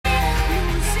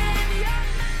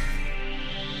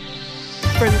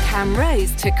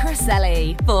Camrose to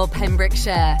Crossley for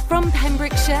Pembrokeshire. From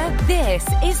Pembrokeshire, this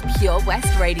is Pure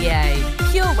West Radio.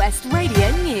 Pure West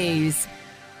Radio News.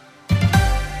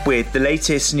 With the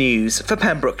latest news for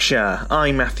Pembrokeshire,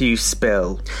 I'm Matthew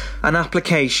Spill. An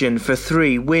application for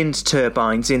 3 wind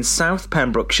turbines in South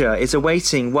Pembrokeshire is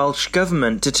awaiting Welsh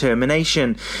Government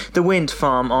determination. The wind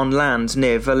farm on land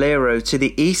near Valero to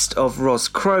the east of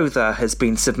Roscrowther has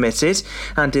been submitted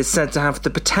and is said to have the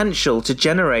potential to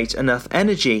generate enough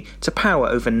energy to power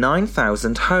over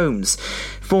 9,000 homes.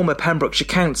 Former Pembrokeshire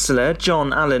councillor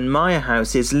John Allen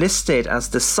Meyerhouse is listed as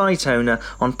the site owner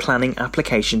on planning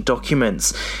application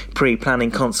documents.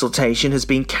 Pre-planning consultation has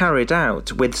been carried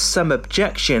out, with some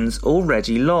objections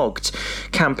already logged.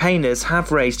 Campaigners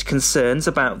have raised concerns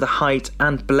about the height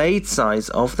and blade size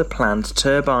of the planned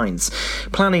turbines.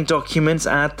 Planning documents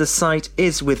add the site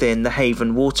is within the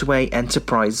Haven Waterway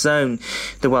Enterprise Zone.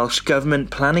 The Welsh Government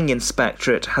Planning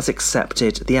Inspectorate has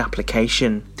accepted the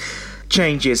application.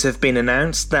 Changes have been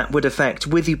announced that would affect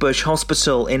Withybush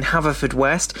Hospital in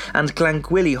Haverfordwest and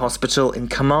Glangwili Hospital in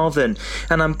Carmarthen.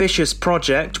 An ambitious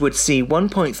project would see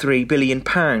 £1.3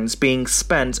 billion being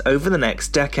spent over the next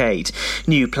decade.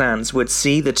 New plans would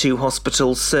see the 2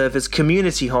 hospitals serve as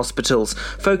community hospitals,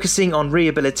 focusing on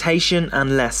rehabilitation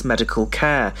and less medical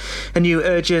care. A new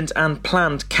urgent and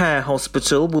planned care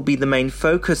hospital will be the main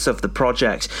focus of the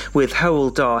project, with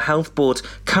Hywel Dda Health Board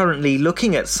currently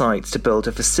looking at sites to build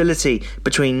a facility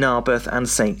between Narberth and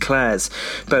St Clair's.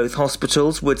 Both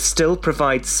hospitals would still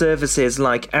provide services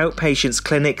like outpatients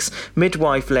clinics,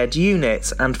 midwife-led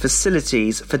units and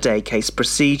facilities for day case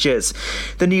procedures.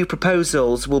 The new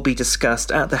proposals will be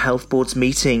discussed at the Health Board's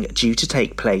meeting due to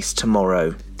take place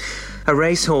tomorrow. A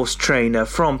racehorse trainer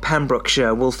from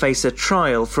Pembrokeshire will face a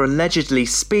trial for allegedly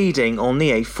speeding on the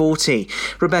A40.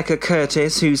 Rebecca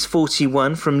Curtis, who's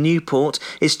 41 from Newport,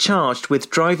 is charged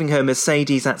with driving her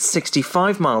Mercedes at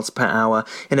 65 miles per hour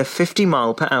in a 50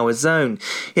 mile per hour zone.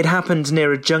 It happened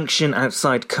near a junction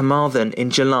outside Carmarthen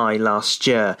in July last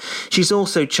year. She's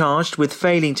also charged with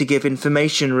failing to give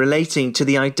information relating to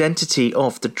the identity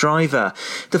of the driver.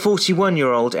 The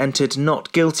 41-year-old entered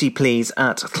not guilty pleas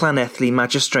at Llanelli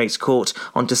Magistrates Court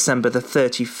on December the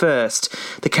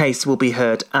 31st. The case will be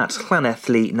heard at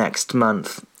Llanelli next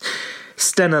month.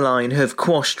 Stena Line have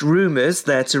quashed rumours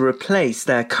they're to replace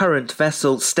their current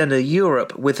vessel Stena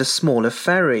Europe with a smaller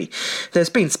ferry.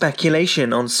 There's been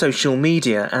speculation on social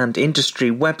media and industry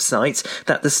websites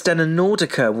that the Stena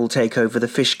Nordica will take over the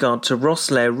Fishguard to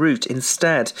Rosslare route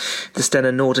instead. The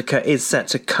Stena Nordica is set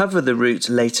to cover the route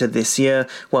later this year,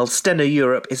 while Stena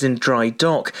Europe is in dry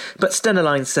dock, but Stena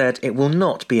Line said it will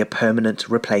not be a permanent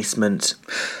replacement.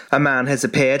 A man has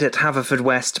appeared at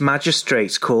Haverfordwest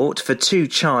Magistrates Court for 2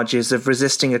 charges of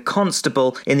resisting a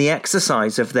constable in the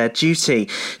exercise of their duty.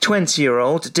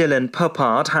 20-year-old Dylan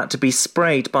Puppard had to be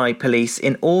sprayed by police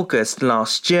in August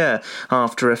last year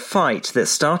after a fight that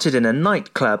started in a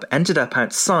nightclub ended up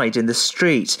outside in the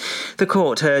street. The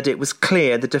court heard it was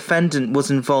clear the defendant was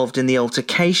involved in the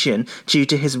altercation due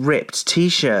to his ripped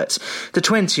T-shirt. The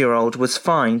 20-year-old was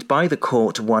fined by the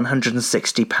court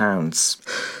 £160.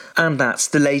 And that's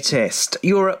the latest.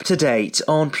 You're up to date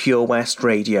on Pure West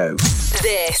Radio.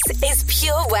 This is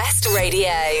Pure West Radio.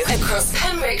 Across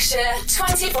Pembrokeshire,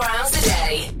 24 hours a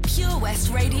day. Pure West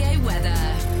Radio weather.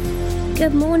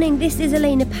 Good morning, this is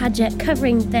Alaina Paget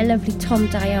covering their lovely Tom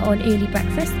Dyer on Early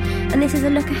Breakfast, and this is a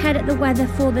look ahead at the weather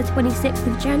for the 26th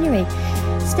of January.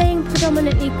 Staying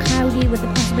predominantly cloudy with the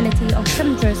possibility of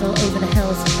some drizzle over the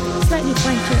hills, slightly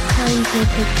brighter at times with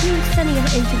a few sunnier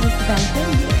intervals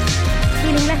developing.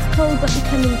 Feeling less cold but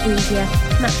becoming breezier,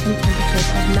 maximum temperatures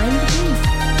of 9 degrees.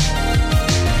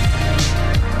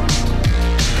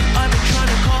 I've been trying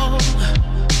to call,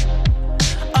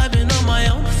 I've been on my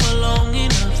own for long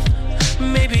enough.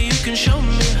 Maybe you can show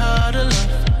me how to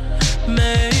love.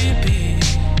 Maybe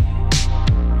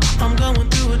I'm going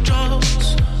through a drought.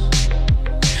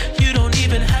 You don't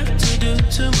even have to do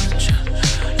too much.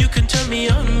 You can turn me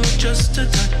on with just a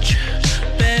touch,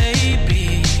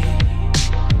 baby.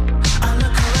 I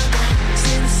look around,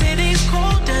 since city's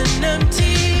cold and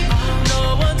empty,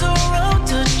 no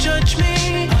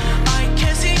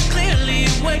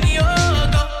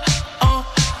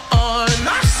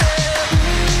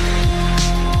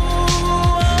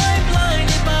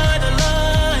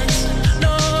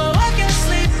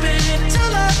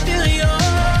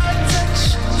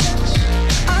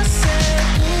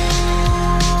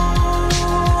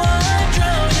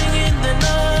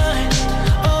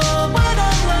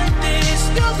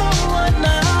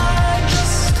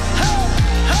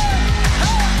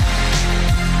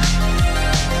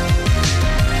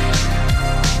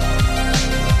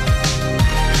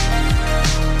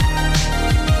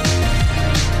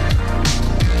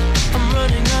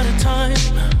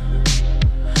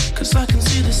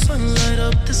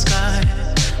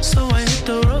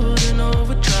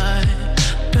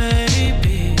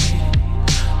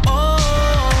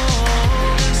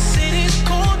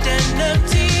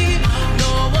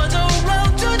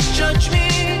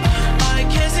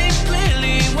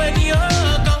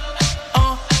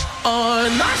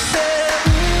And I said,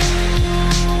 ooh,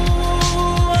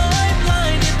 I'm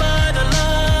blinded by the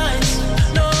lights.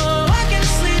 No, I can't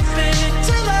sleep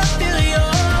until I feel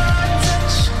your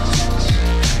touch.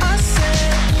 I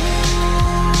said,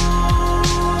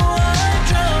 ooh, I'm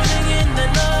drowning in the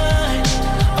night.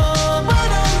 Oh, when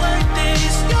I'm like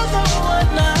this, you're the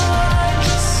one I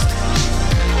trust.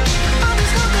 I'm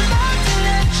just coming back to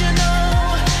let you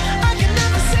know I can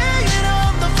never say it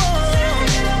on the phone.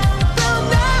 They'll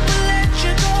never let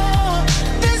you go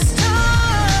this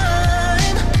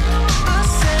time. I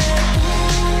said,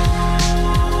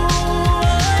 ooh,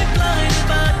 I'm blinded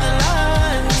by the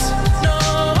lights. No,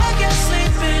 I can't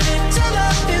sleep until I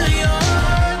feel your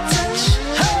touch.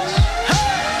 Hey,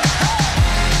 hey,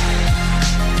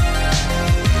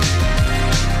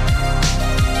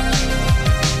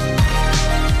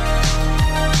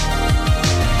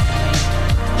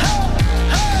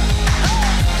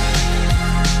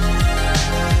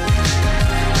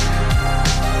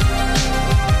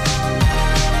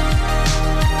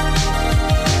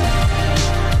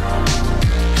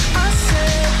 I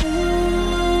said,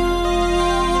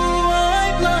 ooh,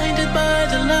 I'm blinded by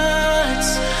the lights.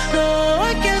 No,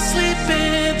 I can't sleep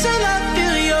until I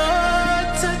feel your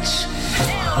touch.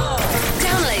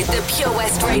 Download the Pure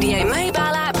West Radio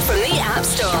mobile app from the App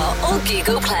Store or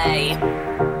Google Play.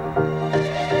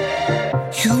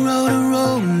 You wrote a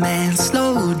romance,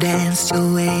 slow danced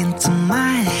your way into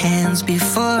my hands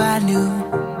before I knew.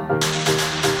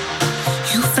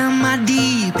 You found my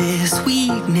deepest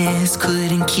weakness,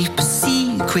 couldn't keep a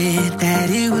secret that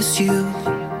it was you.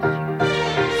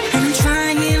 And I'm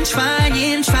trying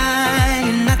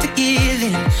not to give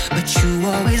in, but you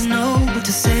always know what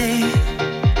to say.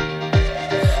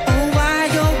 Oh why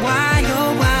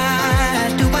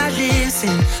do I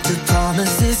listen to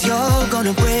promises you're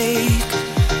gonna break?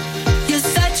 You're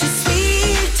such a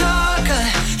sweet talker,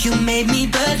 you made me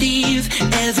believe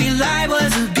every lie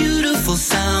was a beautiful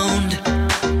sound.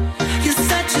 You're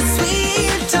such a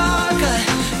sweet talker,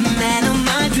 man of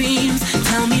my dreams.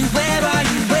 Tell me where are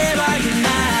you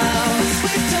now?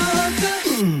 Sweet talker.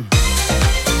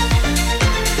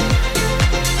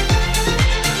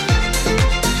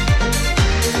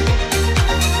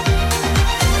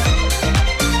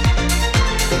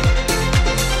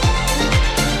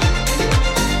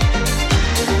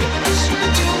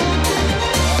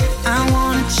 I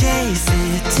wanna chase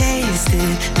it, taste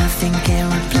it. Nothing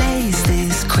can replace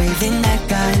this craving I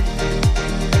got.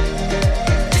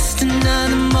 Just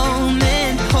another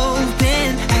moment,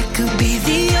 hoping I could be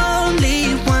the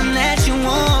only one that you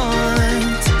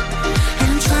want.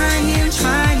 And I'm trying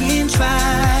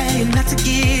not to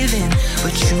give in,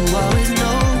 but you always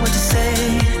know what to say.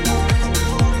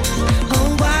 Oh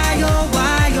why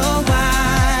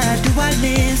do I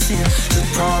listen to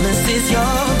promises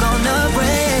you're gonna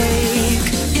break?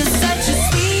 You're such a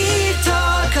sweet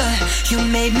talker, you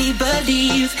made me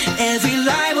believe every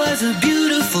lie was a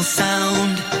beautiful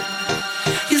sound.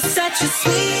 You're such a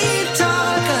sweet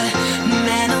talker,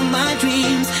 man of my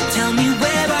dreams. Tell me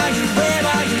where are you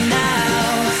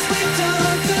now? Sweet talker.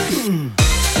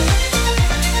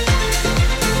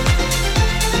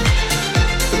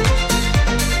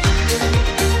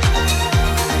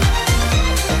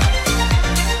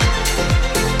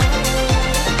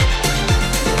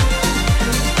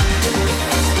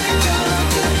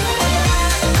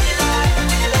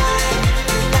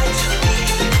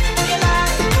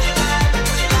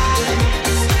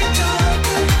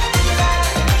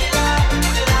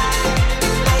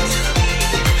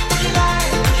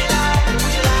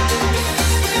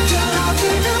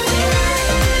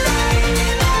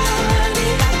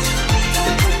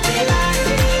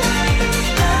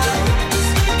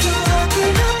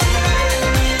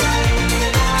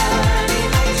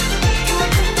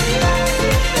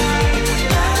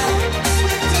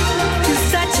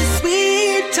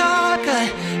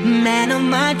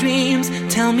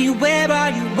 Tell me where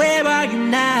are you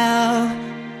now?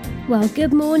 Well,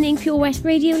 good morning, Pure West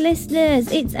Radio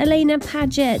listeners. It's Alaina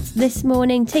Paget this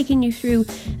morning, taking you through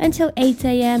until 8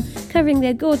 a.m, covering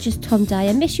the gorgeous Tom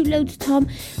Dyer. Miss you loads, Tom,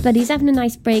 but he's having a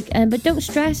nice break. But don't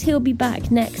stress, he'll be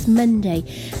back next Monday.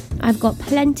 I've got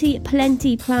plenty planned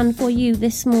for you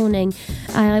this morning.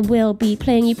 I will be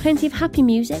playing you plenty of happy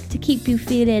music to keep you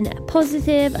feeling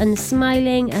positive and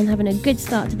smiling and having a good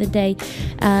start to the day.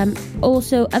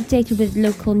 Also updated with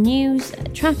local news,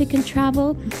 traffic and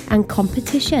travel and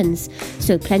competitions.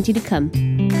 So plenty to come.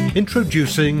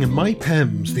 Introducing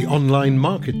MyPems, the online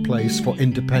marketplace for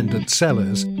independent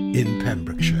sellers. in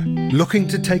Pembrokeshire. Looking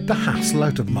to take the hassle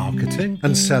out of marketing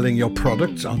and selling your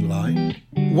products online?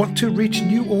 Want to reach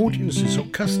new audiences or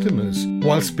customers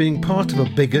whilst being part of a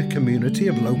bigger community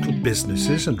of local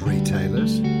businesses and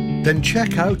retailers? Then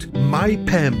check out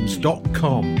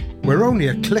mypems.com. We're only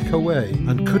a click away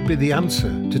and could be the answer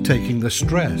to taking the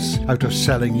stress out of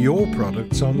selling your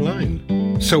products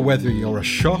online. So whether you're a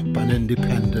shop, an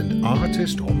independent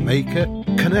artist or maker,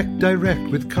 connect direct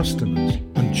with customers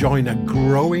and join a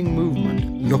growing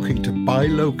movement looking to buy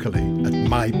locally at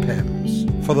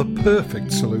MyPems. For the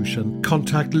perfect solution,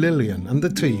 contact Lillian and the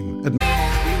team at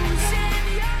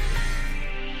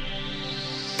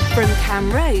From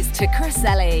Camrose to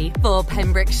Crossley for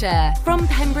Pembrokeshire. From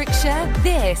Pembrokeshire,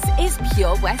 this is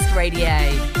Pure West Radio.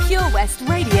 Pure West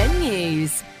Radio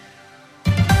News.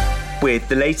 With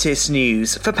the latest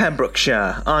news for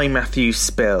Pembrokeshire, I'm Matthew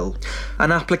Spill.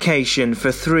 An application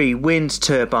for 3 wind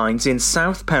turbines in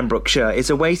South Pembrokeshire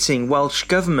is awaiting Welsh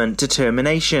Government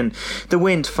determination. The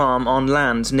wind farm on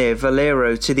land near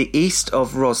Valero to the east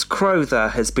of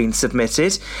Roscrowther has been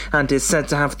submitted and is said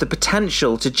to have the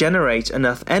potential to generate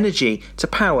enough energy to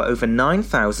power over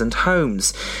 9,000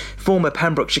 homes. Former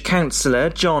Pembrokeshire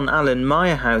councillor John Allen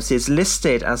Meyerhouse is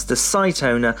listed as the site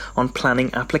owner on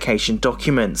planning application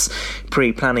documents.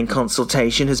 Pre-planning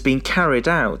consultation has been carried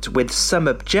out, with some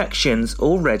objections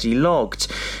already logged.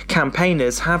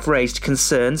 Campaigners have raised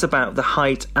concerns about the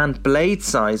height and blade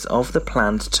size of the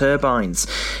planned turbines.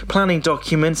 Planning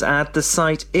documents add the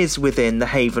site is within the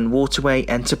Haven Waterway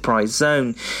Enterprise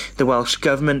Zone. The Welsh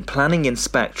Government Planning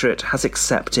Inspectorate has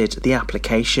accepted the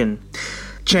application.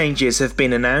 Changes have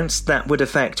been announced that would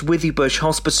affect Withybush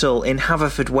Hospital in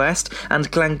Haverfordwest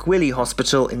and Glangwili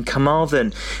Hospital in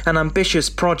Carmarthen. An ambitious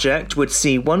project would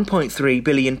see £1.3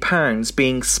 billion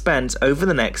being spent over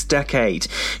the next decade.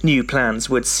 New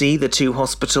plans would see the 2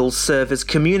 hospitals serve as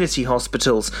community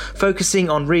hospitals, focusing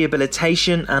on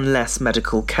rehabilitation and less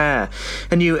medical care.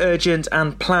 A new urgent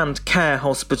and planned care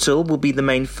hospital will be the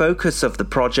main focus of the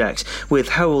project, with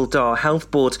Hywel Dda Health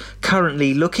Board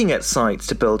currently looking at sites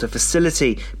to build a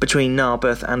facility between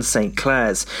Narberth and St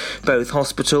Clair's. Both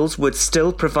hospitals would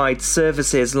still provide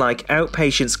services like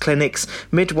outpatients clinics,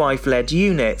 midwife-led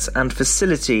units and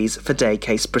facilities for day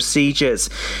case procedures.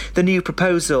 The new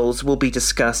proposals will be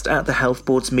discussed at the Health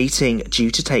Board's meeting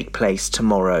due to take place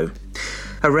tomorrow.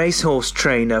 A racehorse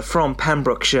trainer from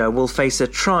Pembrokeshire will face a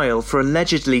trial for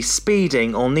allegedly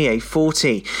speeding on the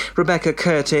A40. Rebecca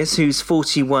Curtis, who's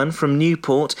 41 from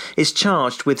Newport, is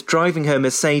charged with driving her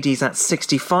Mercedes at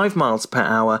 65 miles per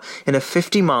hour in a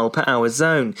 50 mile per hour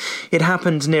zone. It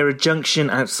happened near a junction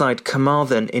outside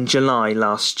Carmarthen in July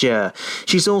last year.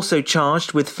 She's also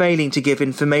charged with failing to give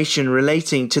information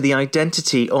relating to the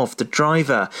identity of the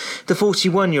driver. The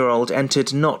 41-year-old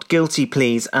entered not guilty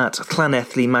pleas at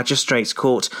Llanelli Magistrates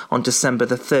Court on December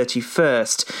the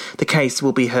 31st. The case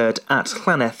will be heard at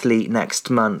Llanelli next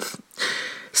month.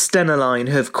 Stena Line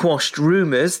have quashed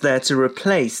rumours they're to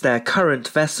replace their current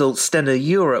vessel Stena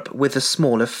Europe with a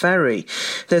smaller ferry.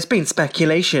 There's been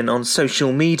speculation on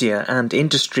social media and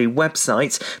industry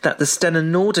websites that the Stena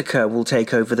Nordica will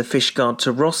take over the Fishguard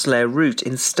to Rosslare route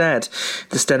instead.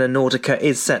 The Stena Nordica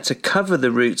is set to cover the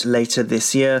route later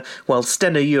this year, while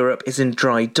Stena Europe is in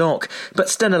dry dock, but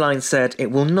Stena Line said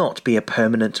it will not be a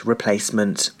permanent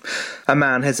replacement. A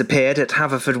man has appeared at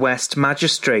Haverfordwest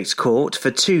Magistrates Court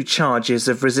for 2 charges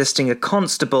of resisting a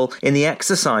constable in the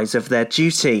exercise of their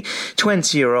duty.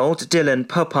 20-year-old Dylan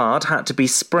Puppard had to be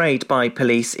sprayed by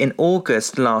police in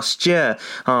August last year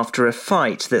after a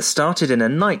fight that started in a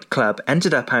nightclub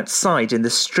ended up outside in the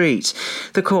street.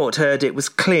 The court heard it was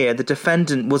clear the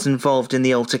defendant was involved in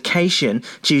the altercation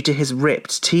due to his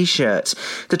ripped T-shirt.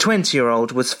 The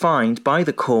 20-year-old was fined by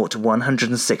the court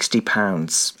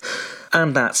 £160.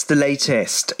 And that's the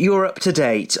latest. You're up to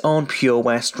date on Pure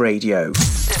West Radio.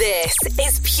 This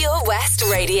is Pure West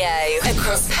Radio.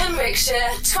 Across Pembrokeshire,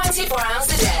 24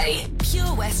 hours a day.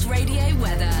 Pure West Radio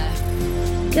weather.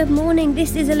 Good morning,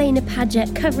 this is Alaina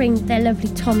Paget covering their lovely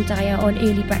Tom Dyer on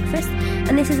Early Breakfast,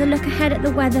 and this is a look ahead at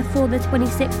the weather for the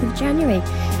 26th of January.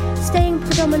 Staying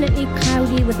predominantly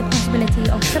cloudy with the possibility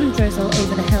of some drizzle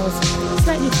over the hills,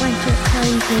 slightly brighter at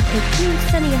times with a few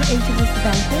sunnier intervals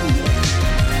developing.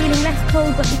 Feeling less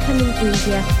cold but becoming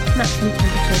breezier, maximum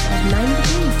temperatures of 9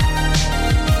 degrees.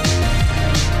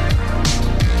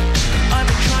 I've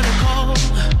been trying to call.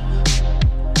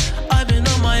 I've been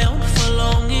on my own for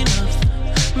long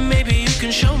enough. Maybe you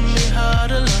can show me how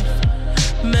to love.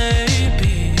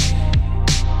 Maybe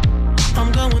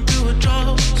I'm going through a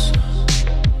drought.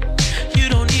 You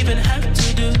don't even have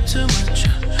to do too much.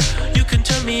 You can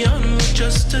turn me on with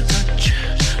just a touch,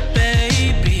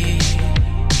 baby.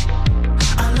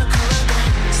 I look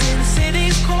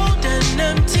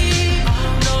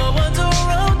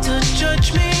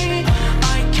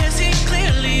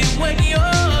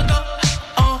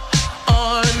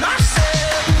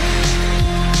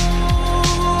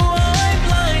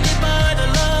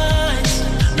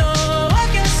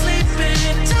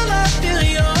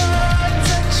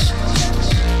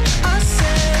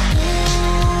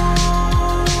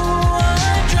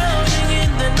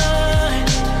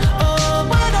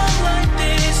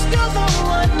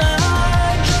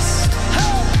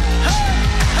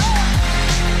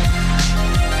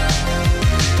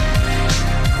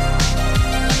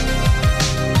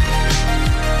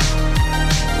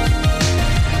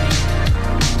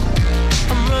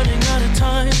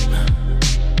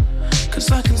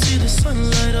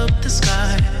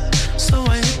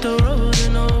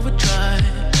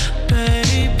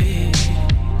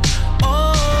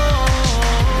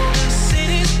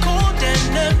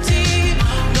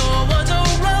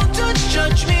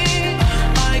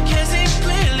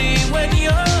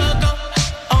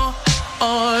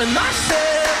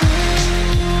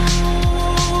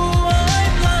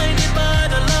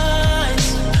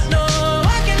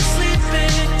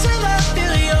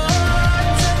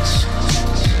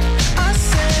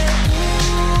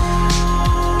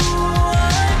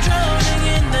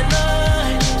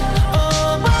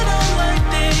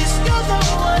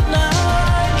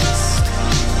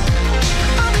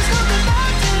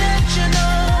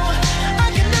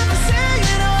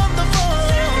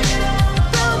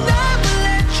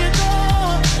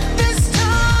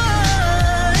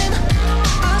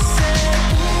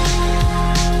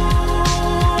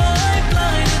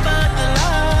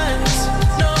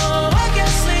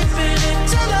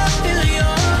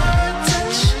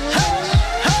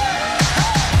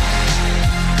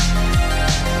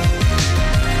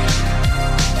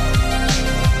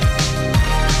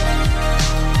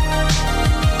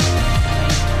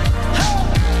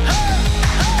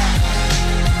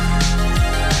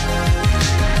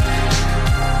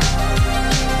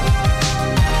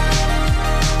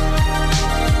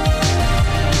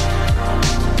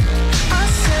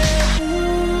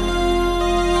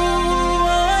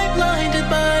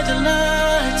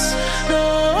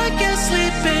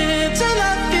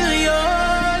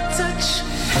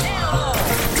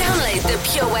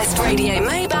Pure West Radio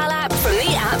mobile app from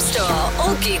the App Store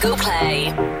or Google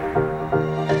Play.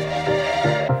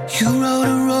 You wrote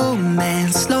a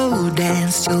romance, slow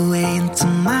danced your way into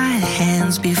my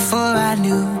hands before I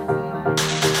knew.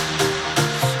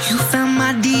 You found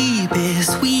my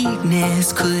deepest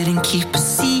weakness, couldn't keep a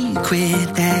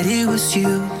secret that it was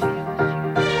you.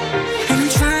 And I'm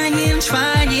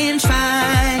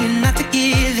trying not to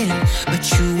give in,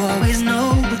 but you always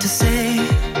know what to say.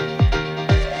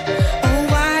 Oh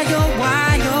why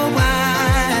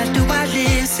do I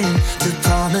listen to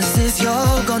promises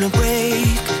you're gonna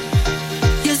break?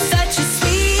 You're such a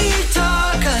sweet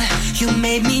talker, you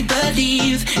made me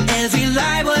believe every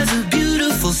lie was a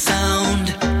beautiful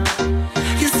sound.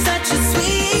 You're such a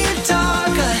sweet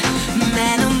talker,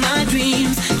 man of my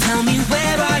dreams. Tell me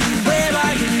where are you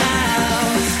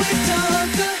now? Sweet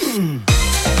talker.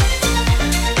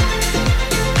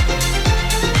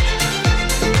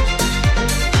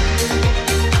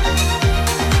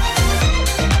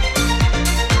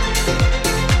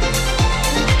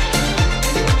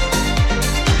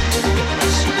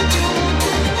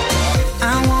 I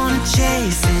wanna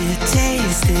chase it,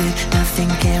 taste it. Nothing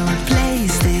can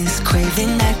replace this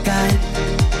craving I got.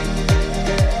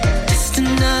 Just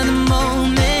another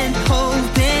moment,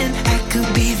 hoping I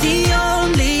could be the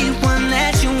only one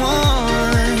that you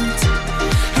want.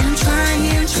 And I'm trying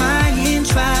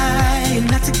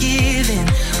not to give in,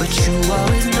 but you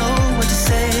always know what to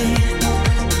say.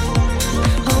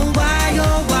 Oh why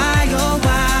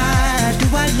do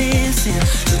I listen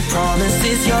to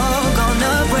promises you're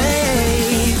gonna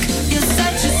break? You're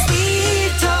such a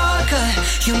sweet talker,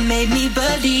 you made me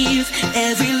believe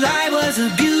every lie was a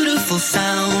beautiful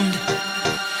sound.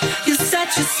 You're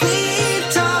such a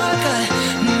sweet talker,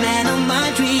 man of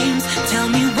my dreams. Tell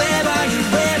me where are you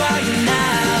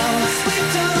now? Sweet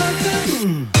talker.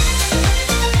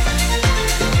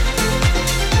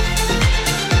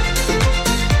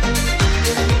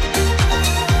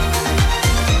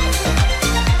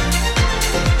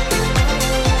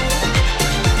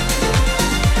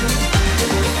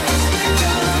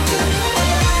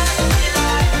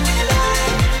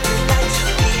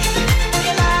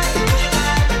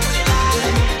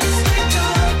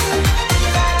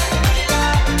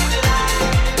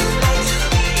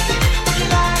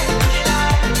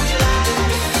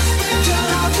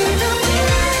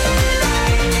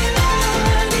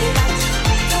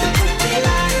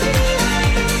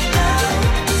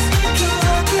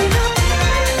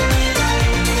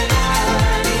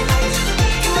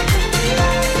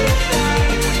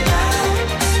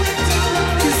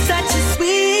 You're such a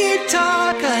sweet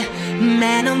talker,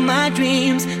 man of my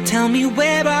dreams. Tell me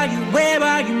where are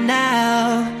you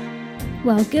now?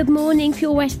 Well, good morning,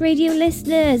 Pure West Radio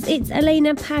listeners. It's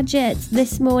Alaina Paget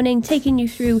this morning, taking you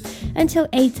through until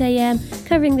 8 a.m,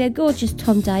 covering the gorgeous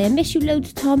Tom Dyer. Miss you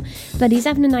loads, Tom, but he's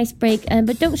having a nice break.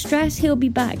 But don't stress, he'll be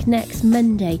back next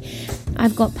Monday.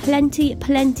 I've got plenty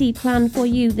planned for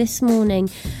you this morning.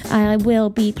 I will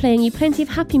be playing you plenty of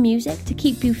happy music to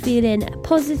keep you feeling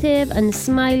positive and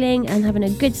smiling and having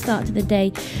a good start to the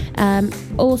day.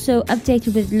 Also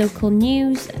updated with local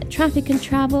news, traffic and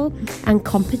travel, and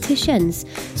competitions.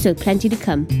 So plenty to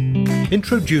come.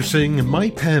 Introducing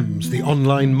MyPems, the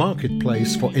online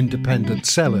marketplace for independent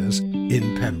sellers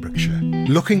in Pembrokeshire.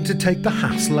 Looking to take the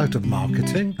hassle out of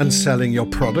marketing and selling your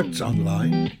products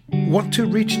online? Want to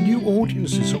reach new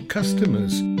audiences or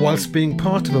customers whilst being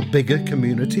part of a bigger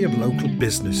community of local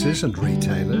businesses and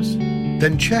retailers?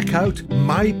 Then check out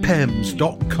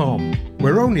mypems.com.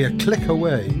 We're only a click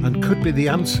away and could be the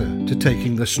answer to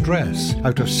taking the stress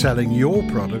out of selling your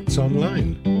products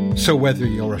online. So whether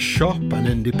you're a shop, an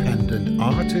independent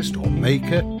artist or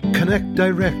maker, connect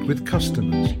direct with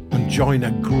customers and join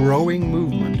a growing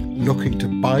movement looking to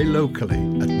buy locally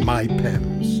at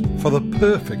MyPems. For the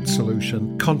perfect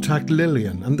solution, contact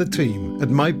Lillian and the team at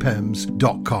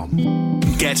mypems.com.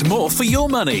 Get more for your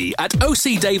money at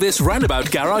OC Davis Roundabout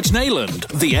Garage Neyland,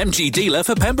 the MG dealer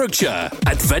for Pembrokeshire.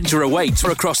 Adventure awaits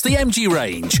across the MG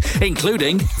range,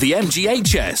 including the MG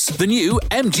HS, the new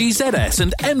MG ZS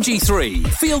and MG3.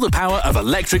 Feel the power of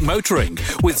electric motoring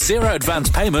with zero advance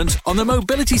payment on the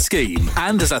mobility scheme.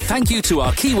 And as a thank you to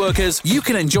our key workers, you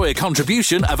can enjoy a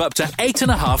contribution of up to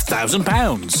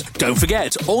 £8,500. Don't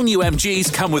forget, all new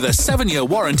MGs come with a 7-year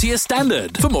warranty as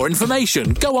standard. For more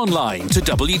information, go online to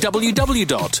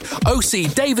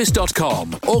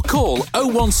www.ocdavis.com or call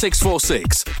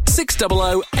 01646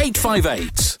 600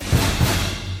 858.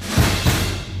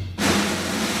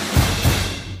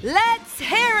 Let's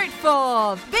hear it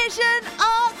for Vision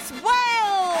Arts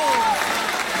Wales!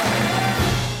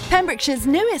 Pembrokeshire's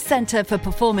newest centre for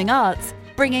performing arts,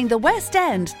 bringing the West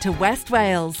End to West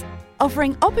Wales.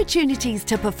 offering opportunities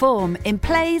to perform in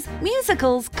plays,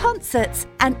 musicals, concerts,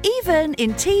 and even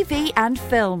in TV and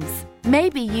films.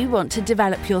 Maybe you want to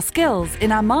develop your skills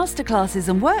in our masterclasses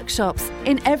and workshops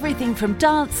in everything from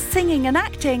dance, singing and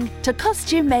acting to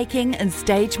costume making and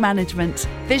stage management.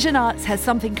 Vision Arts has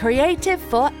something creative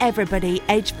for everybody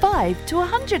aged 5 to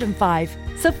 105.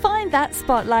 So find that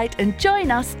spotlight and join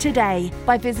us today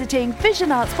by visiting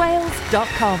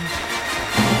visionartswales.com.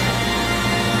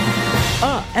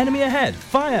 Ah, enemy ahead.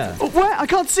 Fire. Oh, where? I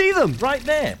can't see them. Right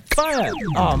there. Fire.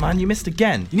 Oh, man, you missed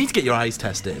again. You need to get your eyes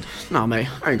tested. Nah, mate,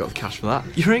 I ain't got the cash for that.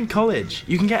 You're in college.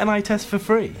 You can get an eye test for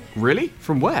free. Really?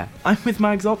 From where? I'm with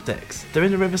Mags Optics. They're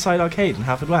in the Riverside Arcade in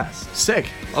Haverfordwest.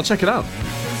 Sick. I'll check it out.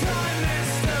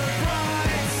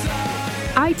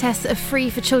 Eye tests are free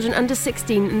for children under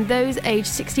 16 and those aged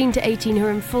 16 to 18 who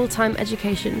are in full-time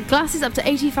education. Glasses up to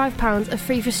 £85 are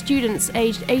free for students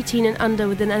aged 18 and under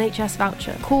with an NHS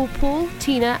voucher. Call Paul,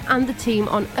 Tina and the team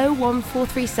on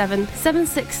 01437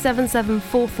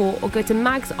 767744 or go to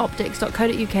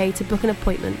magsoptics.co.uk to book an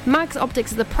appointment. Mags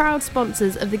Optics are the proud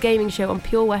sponsors of the gaming show on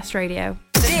Pure West Radio.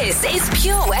 This is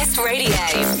Pure West Radio.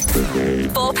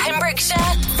 For Pembrokeshire,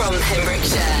 from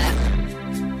Pembrokeshire.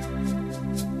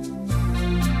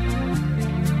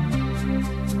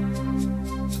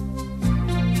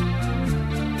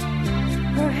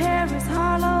 Her hair is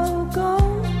hollow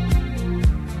gold,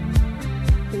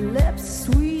 her lips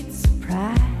sweet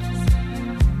surprise.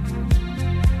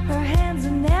 Her hands are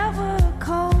never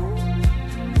cold.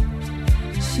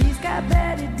 She's got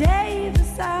Betty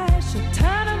Davis eyes. She'll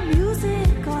turn her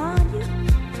music on you.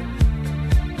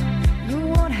 You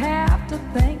won't have to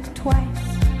think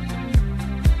twice.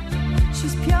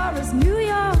 She's pure as New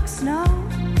York snow.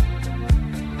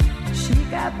 She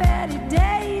got Betty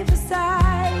Davis eyes.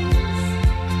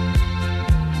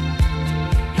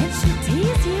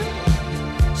 Tease you,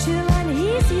 she'll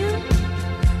unease you,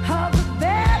 all the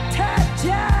better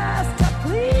just to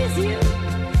please you.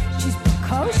 She's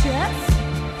precocious,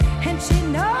 and she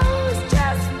knows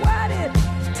just what it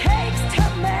takes to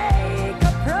make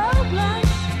a pro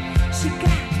blush. She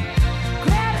got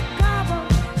Greta Garbo,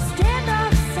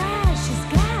 standoff size. She's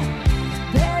got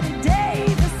Betty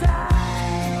Davis eyes.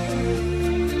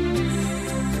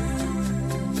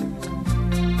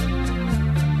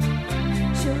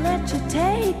 She'll let you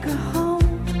take her home.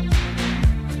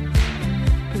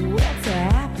 Whet's her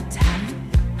appetite?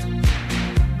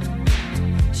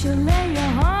 She'll lay you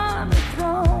on the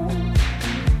throne.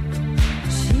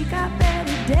 She got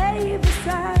Betty Davis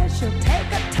eyes. She'll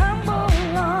take a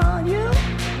tumble on you,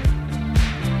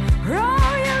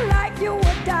 roll you like you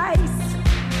were dice,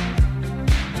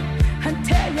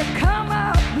 until you come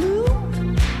out blue.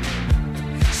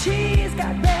 She's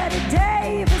got Betty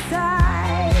Davis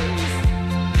eyes.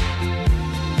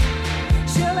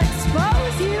 She'll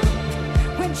expose you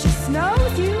when she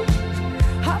snows you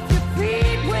off your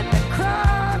feet with the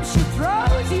crumbs she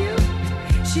throws you.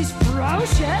 She's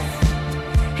ferocious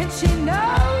and she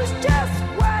knows just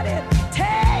what it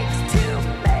takes to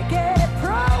make a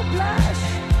pro blush.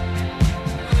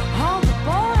 All the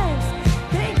boys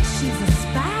think she's a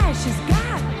spy. She's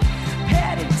got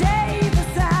Betty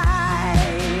Davis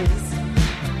eyes.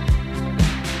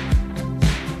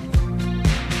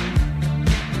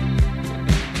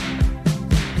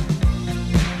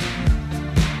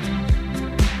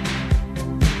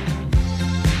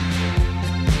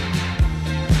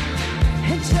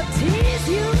 And she'll tease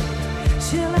you,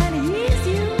 she'll unease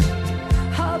you,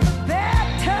 all the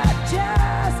better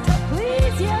just to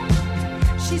please you.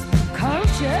 She's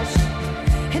precocious,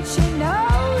 and she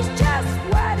knows just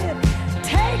what it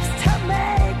takes to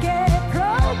make a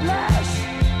pro blush.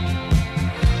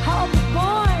 All the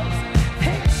boys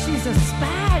think she's a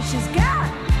spy. She's got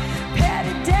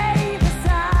Betty Davis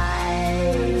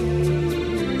eyes.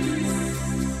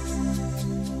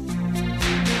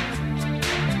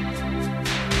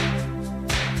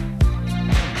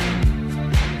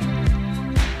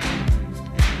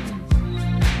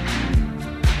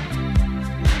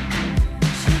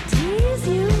 She'll tease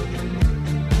you,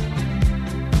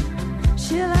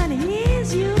 she'll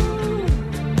unease you,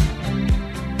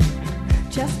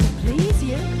 just to please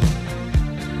you.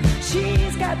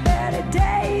 She's got Betty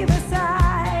Davis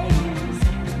eyes.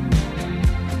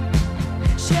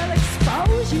 She'll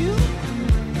expose you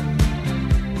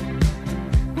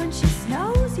when she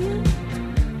snows you.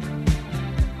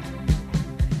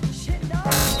 She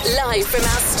knows. Live from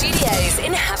our studios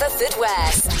in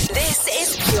Haverfordwest, this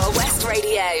is Pure West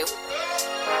Radio.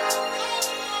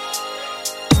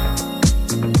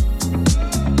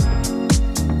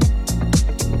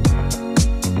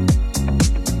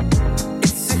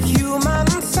 It's a human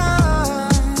sign.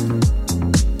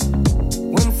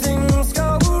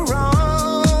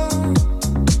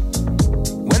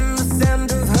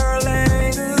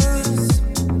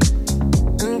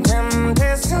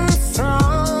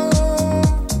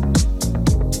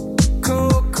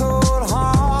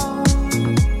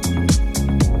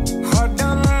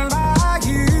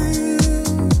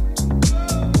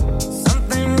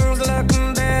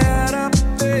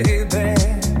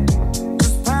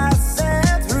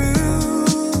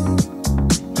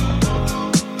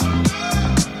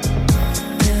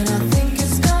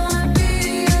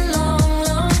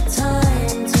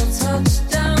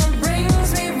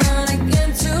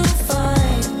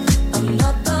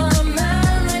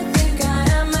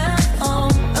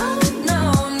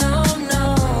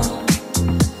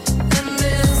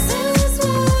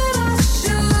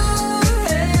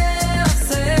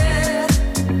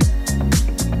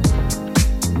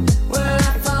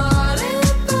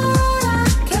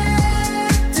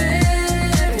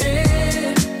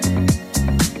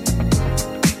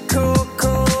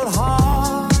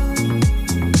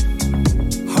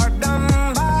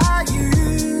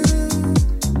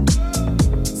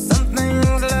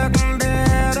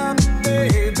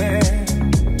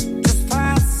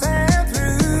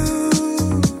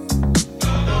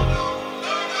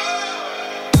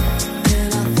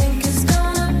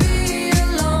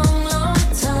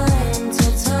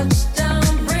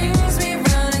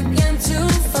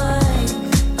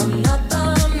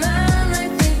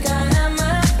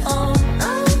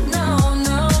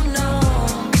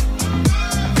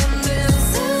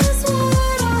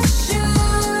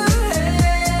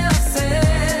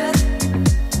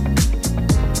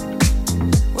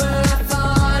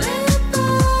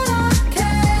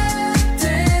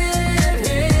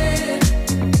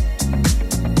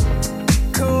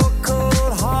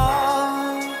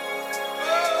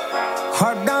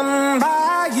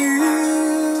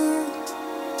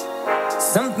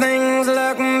 Some things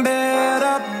look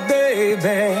better,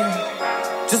 baby,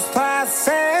 just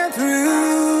passing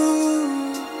through.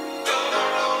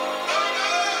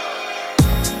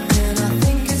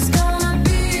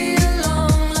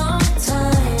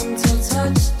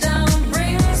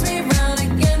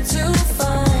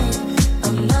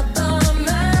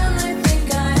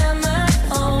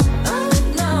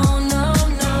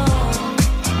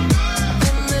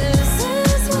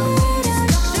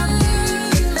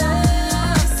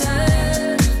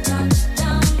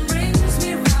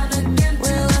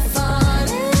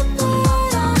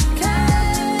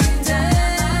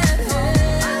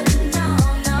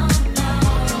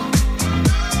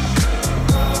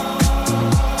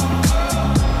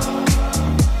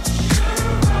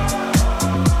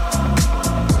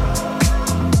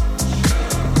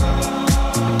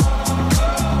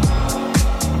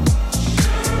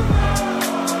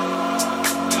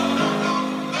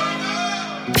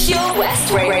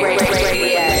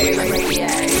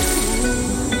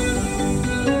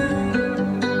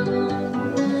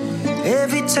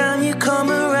 Every time you come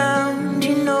around,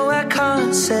 you know I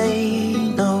can't say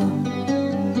no.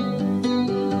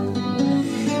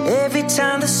 Every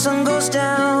time the sun goes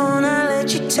down, I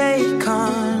let you take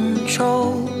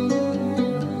control.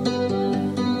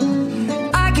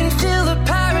 I can feel the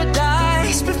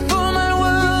paradise before my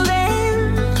world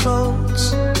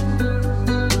implodes.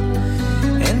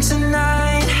 And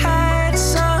tonight had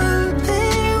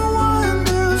something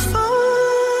wonderful.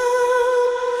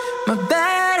 My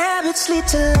bad habits lead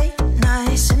to late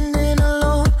nights, sitting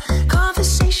alone,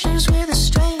 conversations with a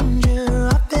stranger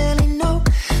I barely know,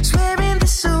 swearing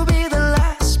this will be the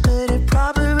last, but it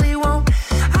probably won't.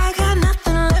 I got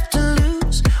nothing left to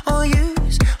lose or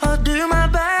use or do. My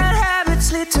bad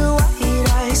habits lead to white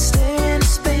eyes staring into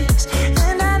space,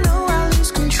 and I know I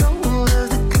lose control of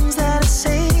the things that I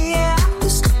say. Yeah, I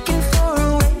was looking for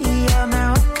a way out,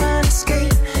 now I can't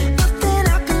escape. Nothing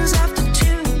happens after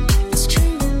two. It's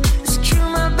true, it's true.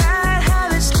 My bad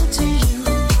habits lead to you.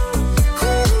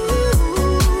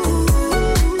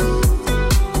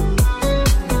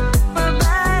 My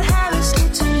bad habits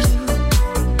lead to you.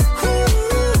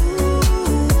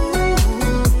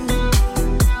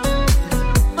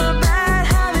 My bad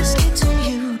habits lead to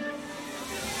you.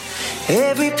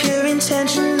 Every pure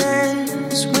intention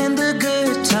ends when the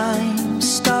good times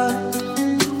start.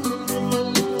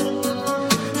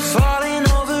 Falling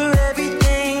over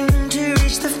everything to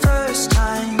reach the first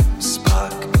time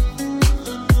spark.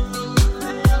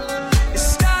 It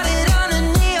started under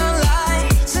neon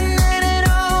lights and then it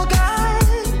all got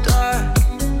dark.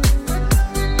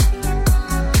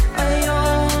 I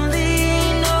only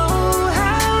know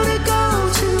how to go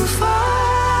too far.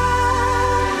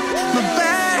 My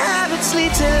bad habits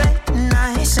lead to late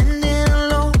nights, sitting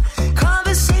alone,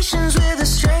 conversations with a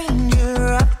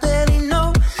stranger I barely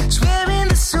know, swearing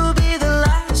this will be the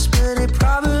last, but it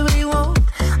probably won't.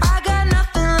 I got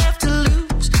nothing left to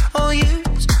lose or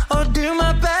use or do.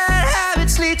 My bad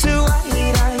habits lead to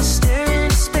white eyes staring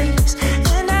into space,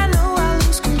 and I know I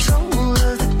lose control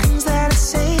of the things that I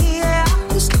say. Yeah,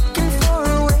 I was looking for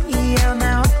a way out,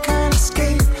 now I can't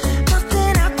escape.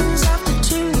 Nothing happens after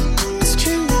two. It's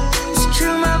true, it's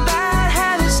true. My bad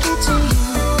habits lead to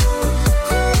you.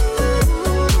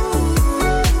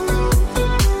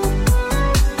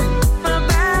 My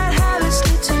bad habits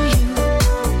lead to you.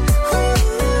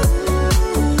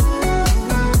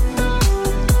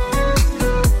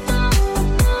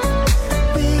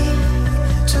 We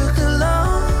took a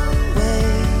long way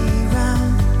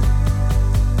round,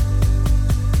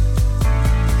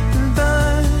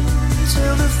 burned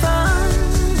till the fun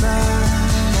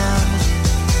ran out.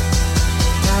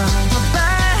 Now my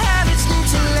bad habits lead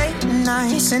to late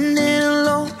nights, sitting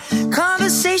alone,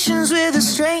 conversations with a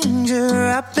stranger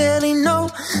I barely know,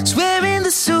 swearing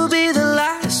this will be the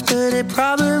last, but it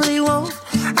probably won't.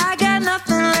 I got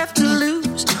nothing left to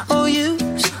lose or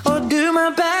use or do. My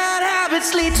bad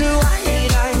habits lead to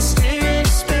white eyes staring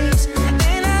into space,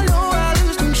 and I know I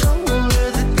lose control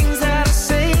of the things that I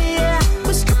say. Yeah, I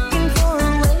was looking for a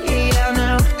way out,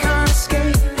 now I can't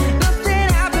escape. Nothing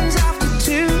happens after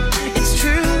two. It's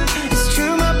true, it's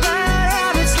true. My bad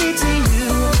habits lead to you.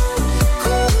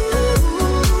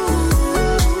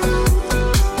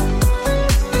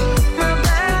 My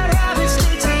bad habits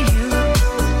lead to you.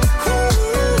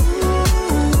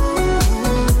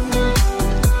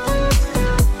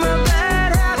 My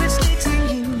bad habits lead to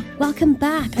you. Welcome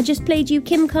back. I just played you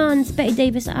Kim Carnes, Betty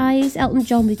Davis Eyes, Elton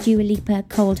John with Dua Lipa,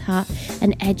 Cold Heart,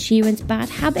 and Ed Sheeran's Bad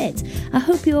Habit. I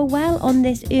hope you are well on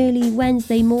this early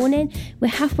Wednesday morning. We're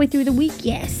halfway through the week,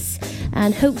 yes.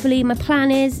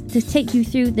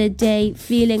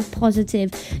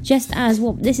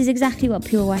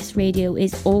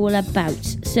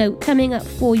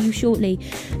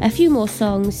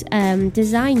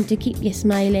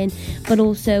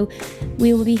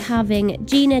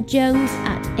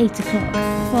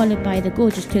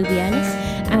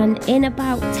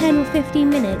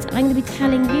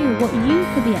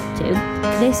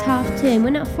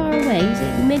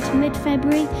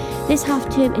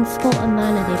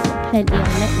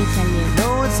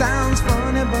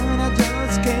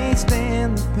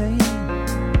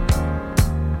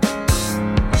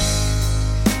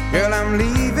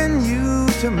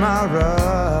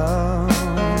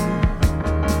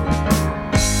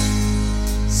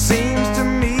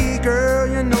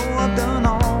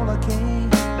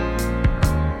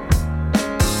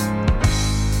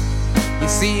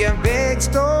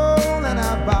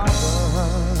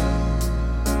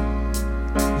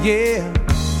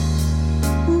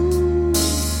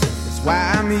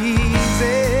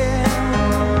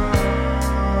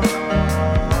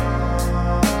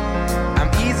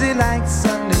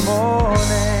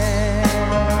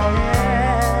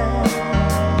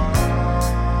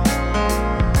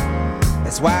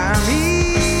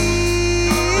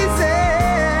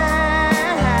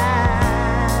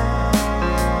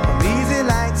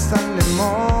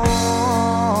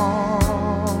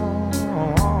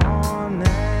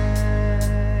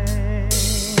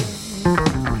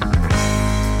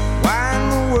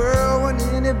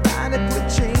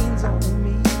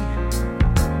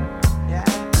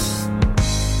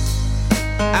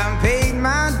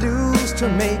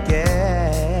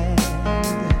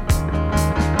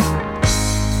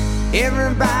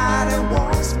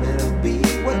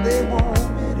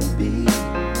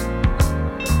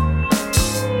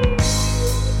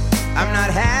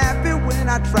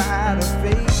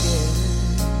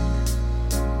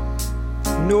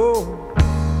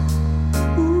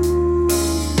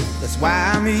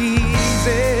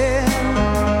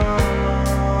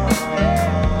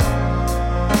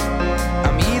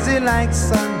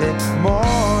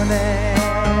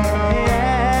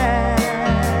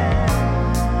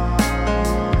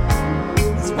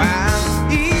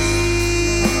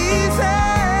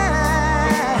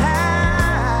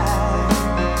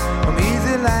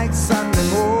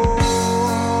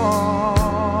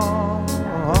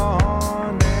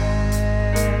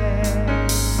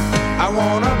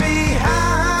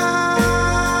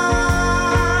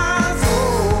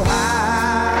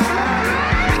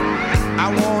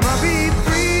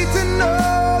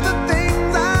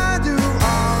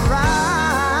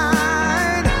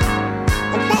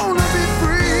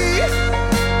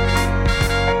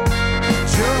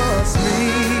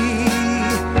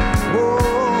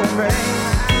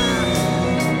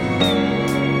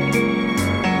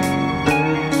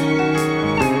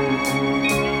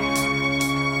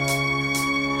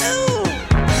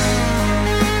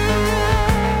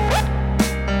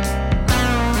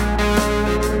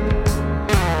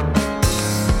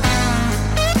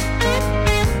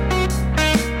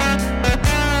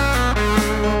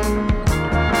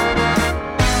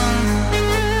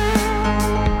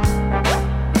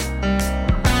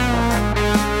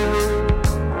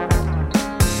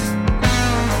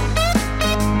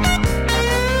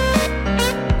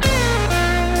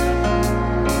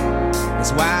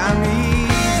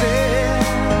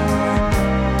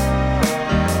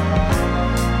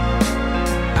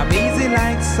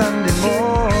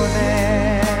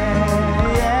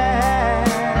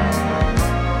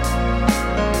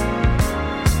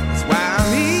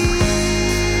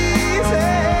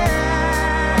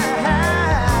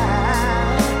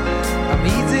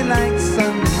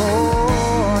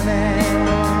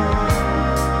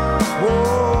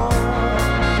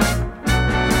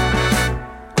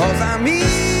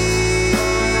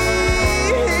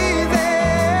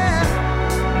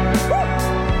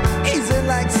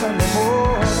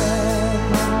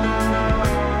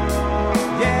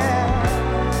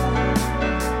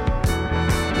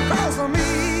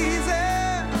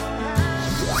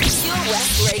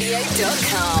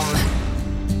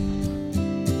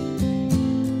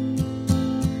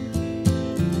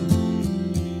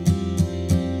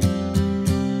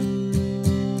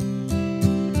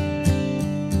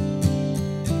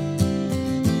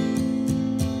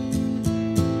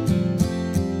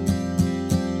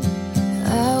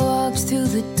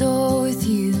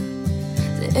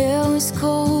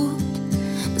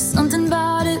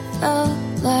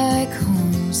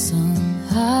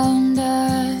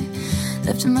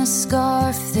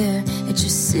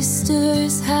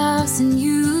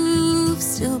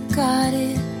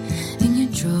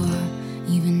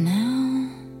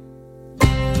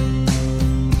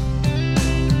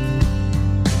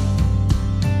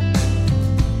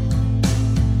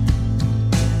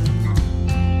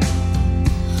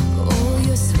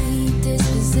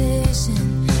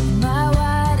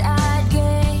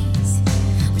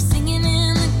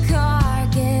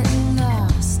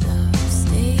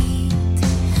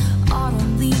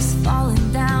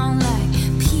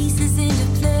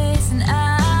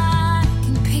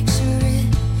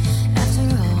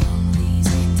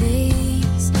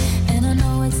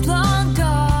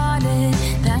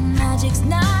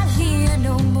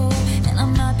 I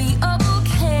might be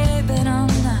okay, but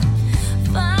I'm not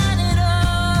fine at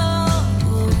all.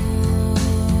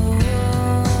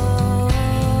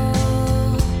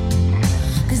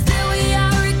 'Cause there we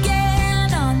are again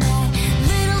on that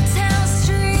little town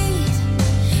street.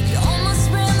 You almost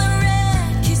ran the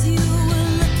red 'cause you were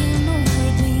looking over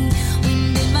me.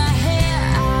 Wind in my hair,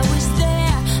 I was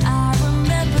there, I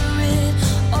remember it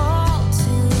all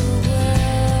too well.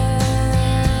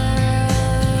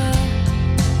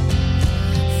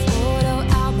 Photo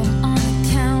album on the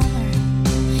counter,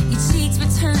 your cheeks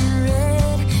were turning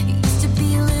red. You used to be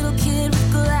a little kid with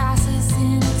glasses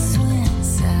in a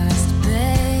twin-sized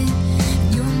bed.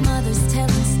 Your mother's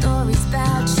telling stories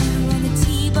about you and the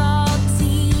T-ball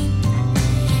team.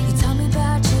 You tell me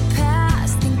about your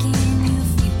past, thinking your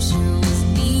future was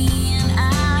me. And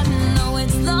I know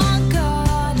it's long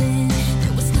gone and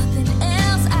there was nothing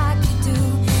else I could do.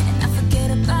 And I forget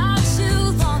about you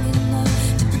long enough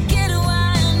to forget who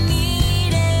I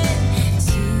needed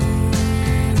to.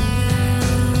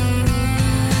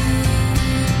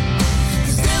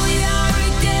 'Cause there we are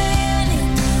again in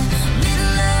the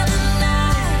middle of the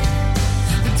night.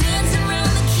 We're dancing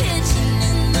around the kitchen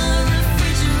in the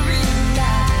refrigerator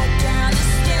light. Down the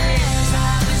stairs,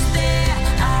 I was there,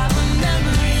 I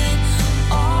remember it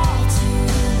all too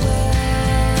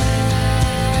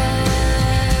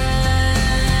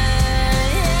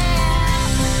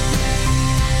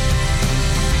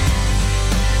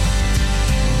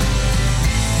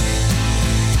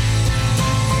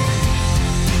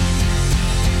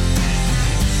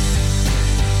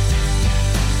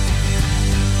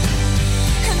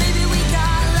And maybe we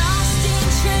got lost in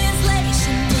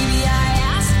translation. Maybe I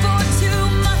asked for too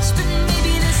much, but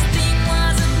maybe this thing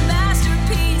was a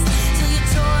masterpiece till you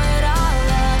tore it all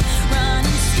up.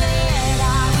 Running scared,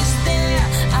 I was there,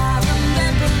 I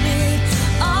remember it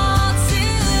all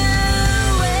too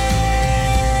well.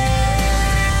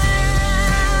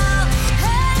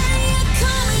 Hey, you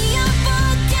call me up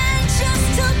again just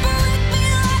to break me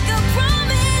like a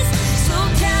promise. So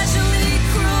casually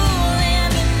cruel in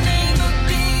the name of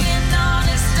being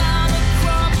honest. I'm a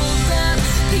crumpled up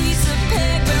piece of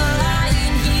paper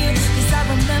lying here 'cause I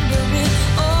remember it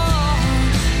all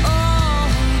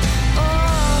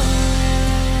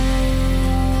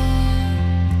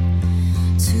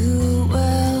too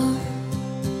well.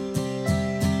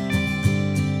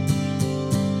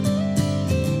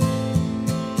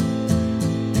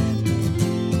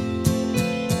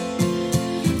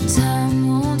 Time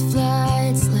won't fly,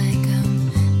 it's like I'm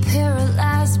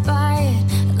paralyzed by it.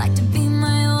 I'd like to be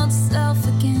my old self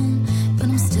again, but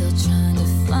I'm still trying to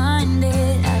find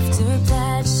it. After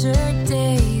plaid shirt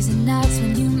days and nights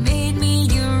when you made me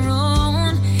your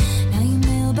own. Now you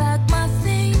mail back my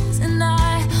things and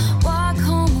I walk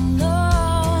home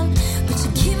alone. But you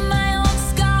keep my old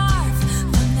scarf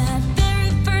from that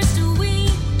very first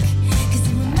week, 'cause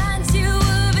it reminds you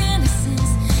of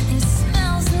innocence and it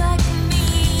smells like me.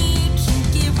 Can't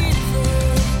get rid of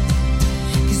it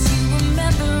 'cause you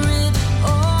remember it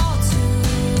all too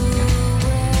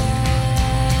well.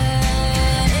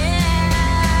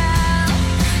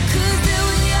 'Cause there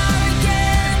we are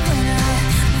again when I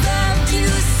loved you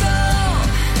so.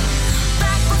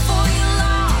 Back before you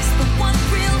lost the one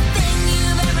real thing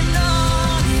you've ever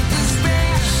known. It was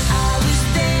rare, I was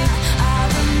there, I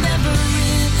remember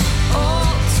it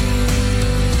all too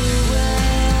well.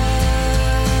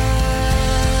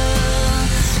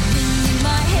 Wind in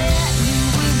my hair, you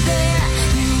were there,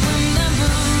 you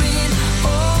remember it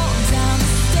all. Down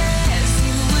the stairs,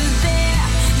 you were there,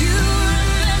 you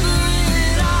remember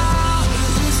it all.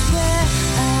 It was rare,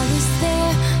 I was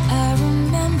there, I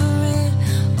remember it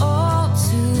all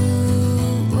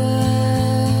too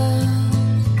well.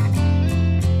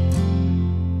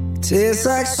 Tastes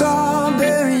like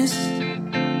strawberries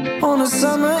on a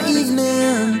summer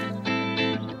evening,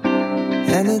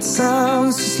 and it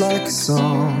sounds just like a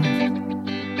song.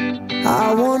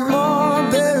 I want more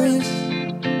berries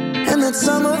and that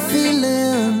summer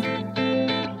feeling.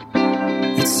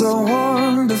 It's so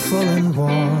wonderful and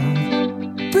warm.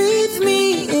 Breathe me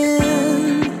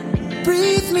in,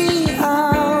 breathe me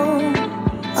out.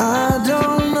 I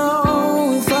don't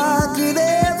know if I could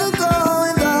ever go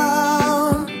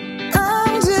without.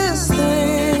 I'm just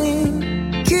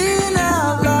thinking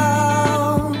out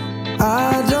loud.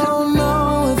 I don't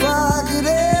know if I could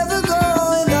ever go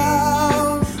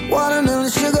without.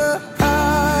 Watermelon sugar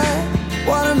high,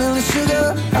 watermelon sugar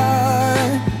high,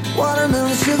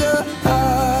 watermelon sugar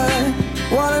high,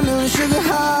 watermelon sugar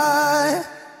high.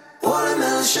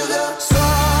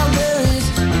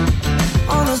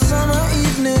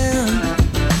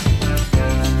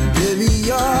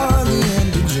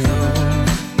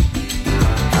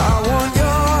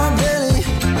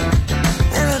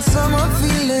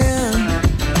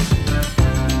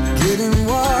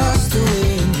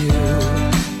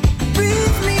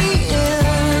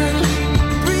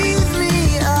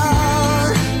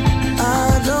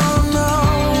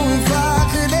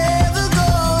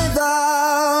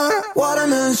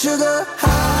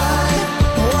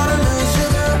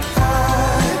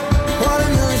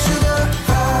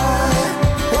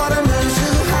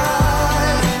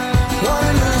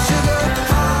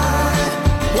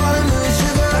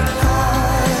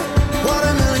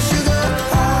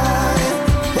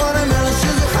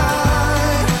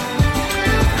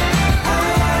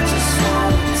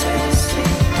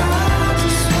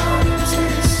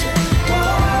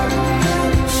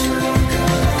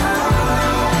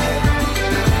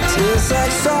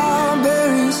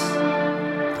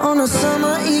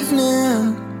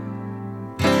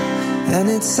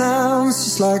 sounds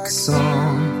just like a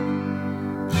song.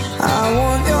 I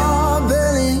want your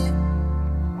belly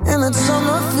and that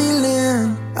summer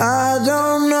feeling. I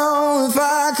don't know if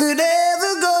I could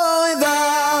ever go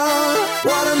without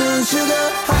watermelon sugar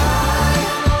high,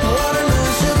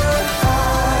 watermelon sugar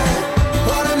high,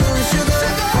 watermelon sugar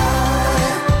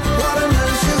high,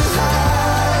 watermelon sugar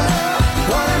high,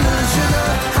 watermelon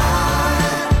sugar high,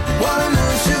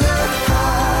 watermelon sugar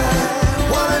high,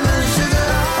 watermelon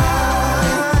sugar high,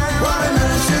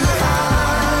 watermelon sugar high.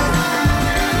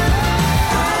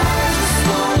 I just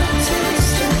wanna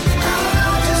taste it. I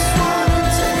just wanna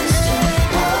taste it.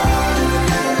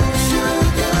 Watermelon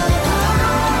sugar high.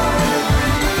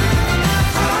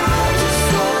 I just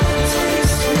wanna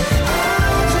taste it. I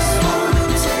just wanna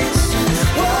taste it.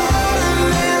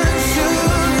 Watermelon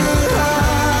sugar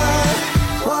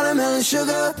high. Watermelon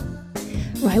sugar.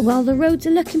 Right, well, the roads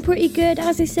are looking pretty good.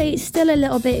 As I say, it's still a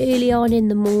little bit early on in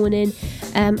the morning.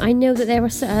 I know that there are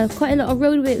quite a lot of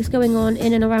roadworks going on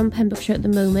in and around Pembrokeshire at the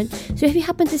moment. So if you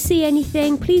happen to see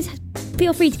anything, please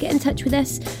feel free to get in touch with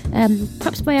us.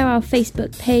 Perhaps via our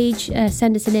Facebook page,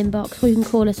 send us an inbox, or you can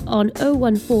call us on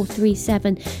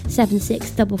 01437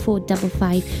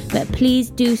 764455. But please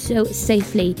do so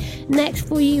safely. Next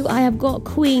for you, I have got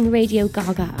Queen, Radio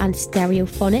Gaga and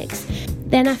Stereophonics.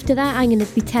 Then after that, I'm going to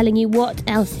be telling you what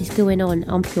else is going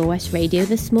on Pure West Radio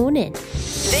this morning.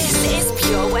 This is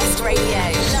Pure West Radio,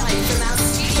 live from our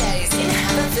studios in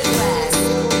Haverfordwest.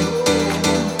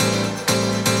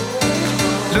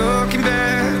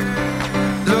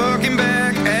 Looking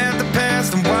back at the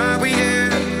past and why we're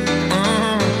here.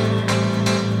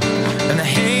 And I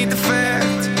hate the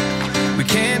fact we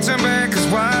can't turn back, 'cause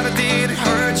what I did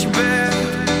hurt you bad.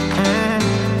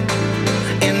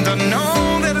 And I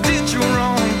know that I did you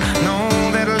wrong, know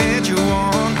that I led you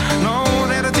on, know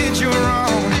that I did you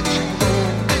wrong.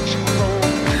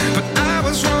 But I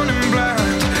was running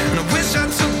blind, and I wish I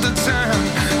took the time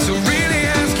to really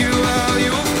ask you how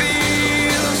you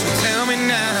feel. So tell me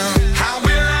now, how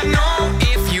will I know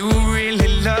if you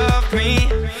really love me?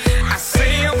 I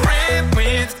say a prayer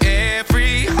with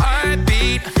every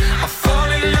heartbeat. I fall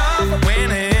in love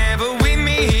whenever we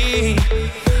meet.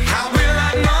 How will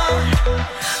I know?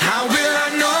 How will I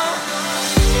know?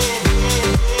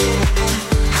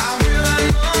 How will I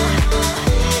know?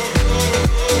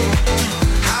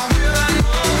 How will I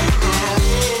know?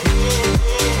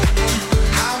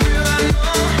 How will I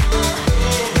know?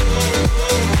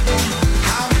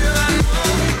 How will I know?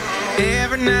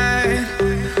 Every night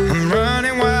I'm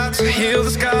running wild to heal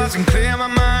the scars and clear my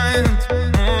mind.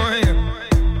 Oh, yeah.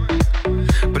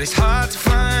 But it's hard to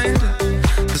find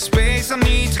the space I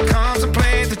need to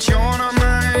contemplate that you're not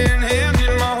mine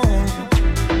anymore.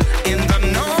 And I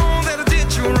know that I did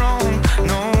you wrong,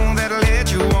 know that I led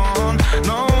you on,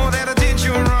 know that I did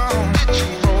you wrong.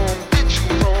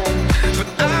 But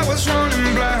I was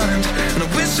running blind, and I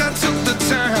wish I took the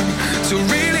time to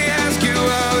really ask you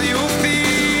how you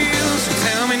feel. So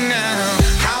tell me now,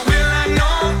 how will I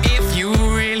know if you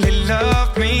really love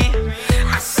me?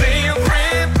 I say a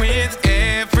prayer with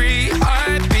every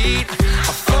heartbeat.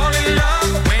 I fall in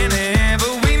love whenever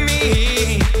we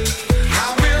meet.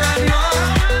 How will I know?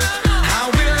 How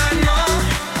will I know?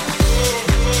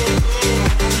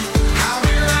 How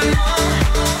will I know?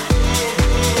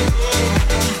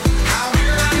 How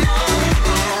will I know?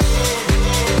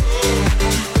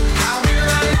 How will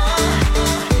I know?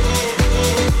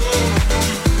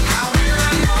 How will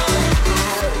I know?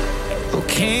 Oh,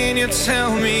 can you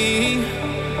tell me?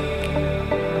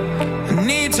 I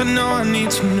need to know, I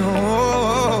need to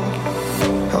know.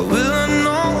 How will I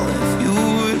know if you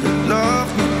really love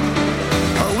me?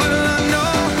 How will I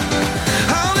know?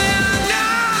 How will I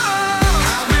know?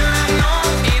 How will I know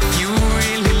if you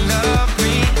really love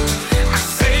me? I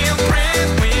say a prayer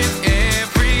with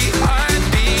every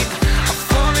heartbeat. I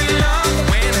fall in love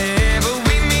whenever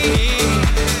we meet.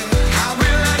 How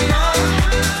will I know?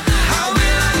 How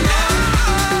will I know?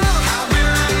 How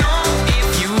will I know if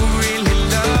you really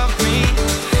love me?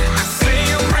 I say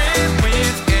a prayer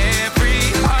with every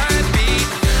heartbeat.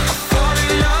 I fall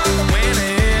in love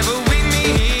whenever we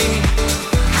meet.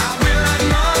 How will I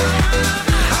know?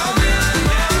 How will I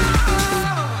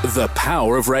know? The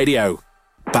power of radio.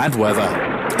 Bad weather.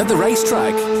 At the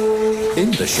racetrack.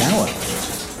 In the shower.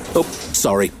 Oh,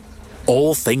 sorry.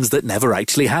 All things that never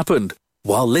actually happened.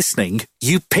 While listening,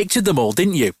 you pictured them all,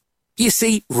 didn't you? You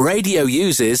see, radio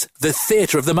uses the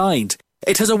theatre of the mind.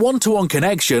 It has a one-to-one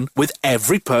connection with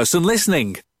every person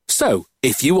listening. So,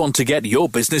 if you want to get your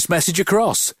business message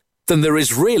across, then there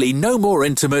is really no more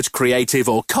intimate, creative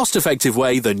or cost-effective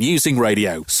way than using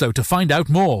radio. So to find out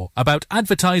more about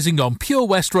advertising on Pure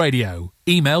West Radio,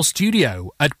 email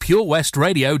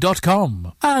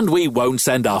studio@purewestradio.com. And we won't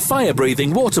send our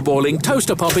fire-breathing, water-boiling,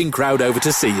 toaster-popping crowd over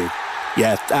to see you.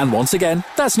 Yeah, and once again,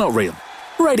 that's not real.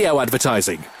 Radio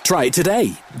advertising. Try it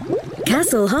today.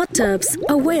 Castle Hot Tubs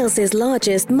are Wales's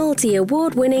largest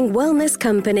multi-award-winning wellness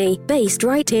company based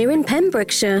right here in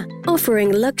Pembrokeshire,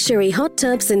 offering luxury hot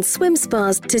tubs and swim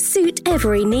spas to suit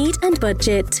every need and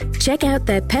budget. Check out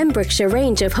their Pembrokeshire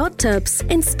range of hot tubs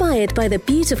inspired by the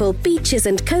beautiful beaches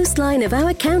and coastline of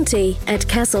our county at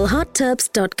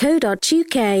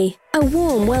castlehottubs.co.uk. A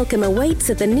warm welcome awaits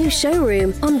at the new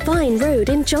showroom on Vine Road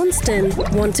in Johnston.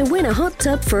 Want to win a hot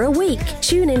tub for a week?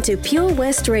 Tune into Pure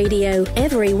West Radio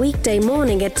every weekday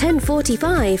morning at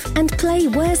 10:45 and play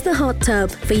Where's the Hot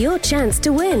Tub for your chance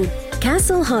to win.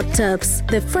 Castle Hot Tubs,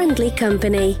 the friendly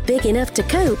company, big enough to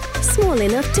cope, small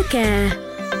enough to care.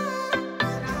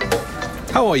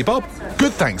 How are you, Bob?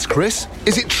 Good, thanks, Chris.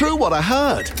 Is it true what I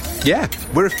heard? Yeah,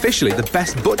 we're officially the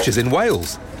best butchers in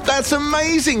Wales. That's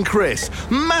amazing, Chris.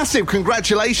 Massive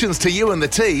congratulations to you and the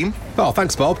team. Oh,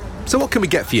 thanks, Bob. So what can we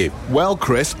get for you? Well,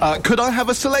 Chris, could I have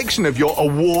a selection of your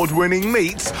award-winning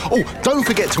meats? Oh, don't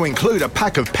forget to include a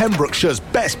pack of Pembrokeshire's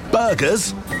best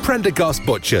burgers. Prendergast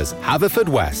Butchers,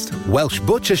 Haverfordwest, Welsh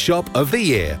Butcher Shop of the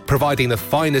Year, providing the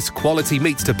finest quality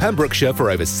meats to Pembrokeshire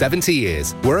for over 70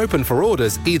 years. We're open for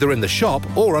orders either in the shop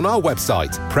or on our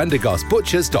website,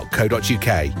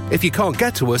 prendergastbutchers.co.uk. If you can't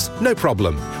get to us, no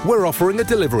problem. We're offering a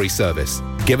delivery service.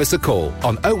 Give us a call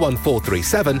on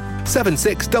 01437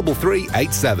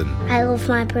 763387. I love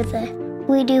my brother.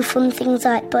 We do fun things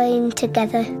like playing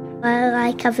together. I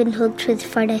like having hugs with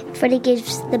Freddie. Freddie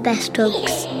gives the best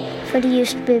hugs. Freddie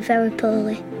used to be very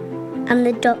poorly, and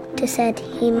the doctor said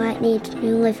he might need a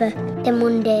new liver. Then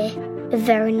one day, a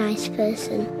very nice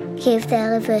person gave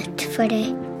their liver to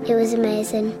Freddie. It was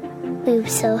amazing. We were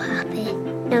so happy.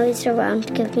 Now he's around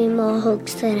to give me more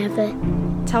hugs than ever.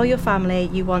 Tell your family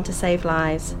you want to save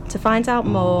lives. To find out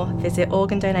more, visit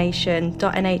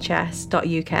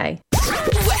organdonation.nhs.uk.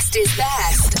 West is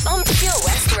best on Pure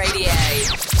West Radio.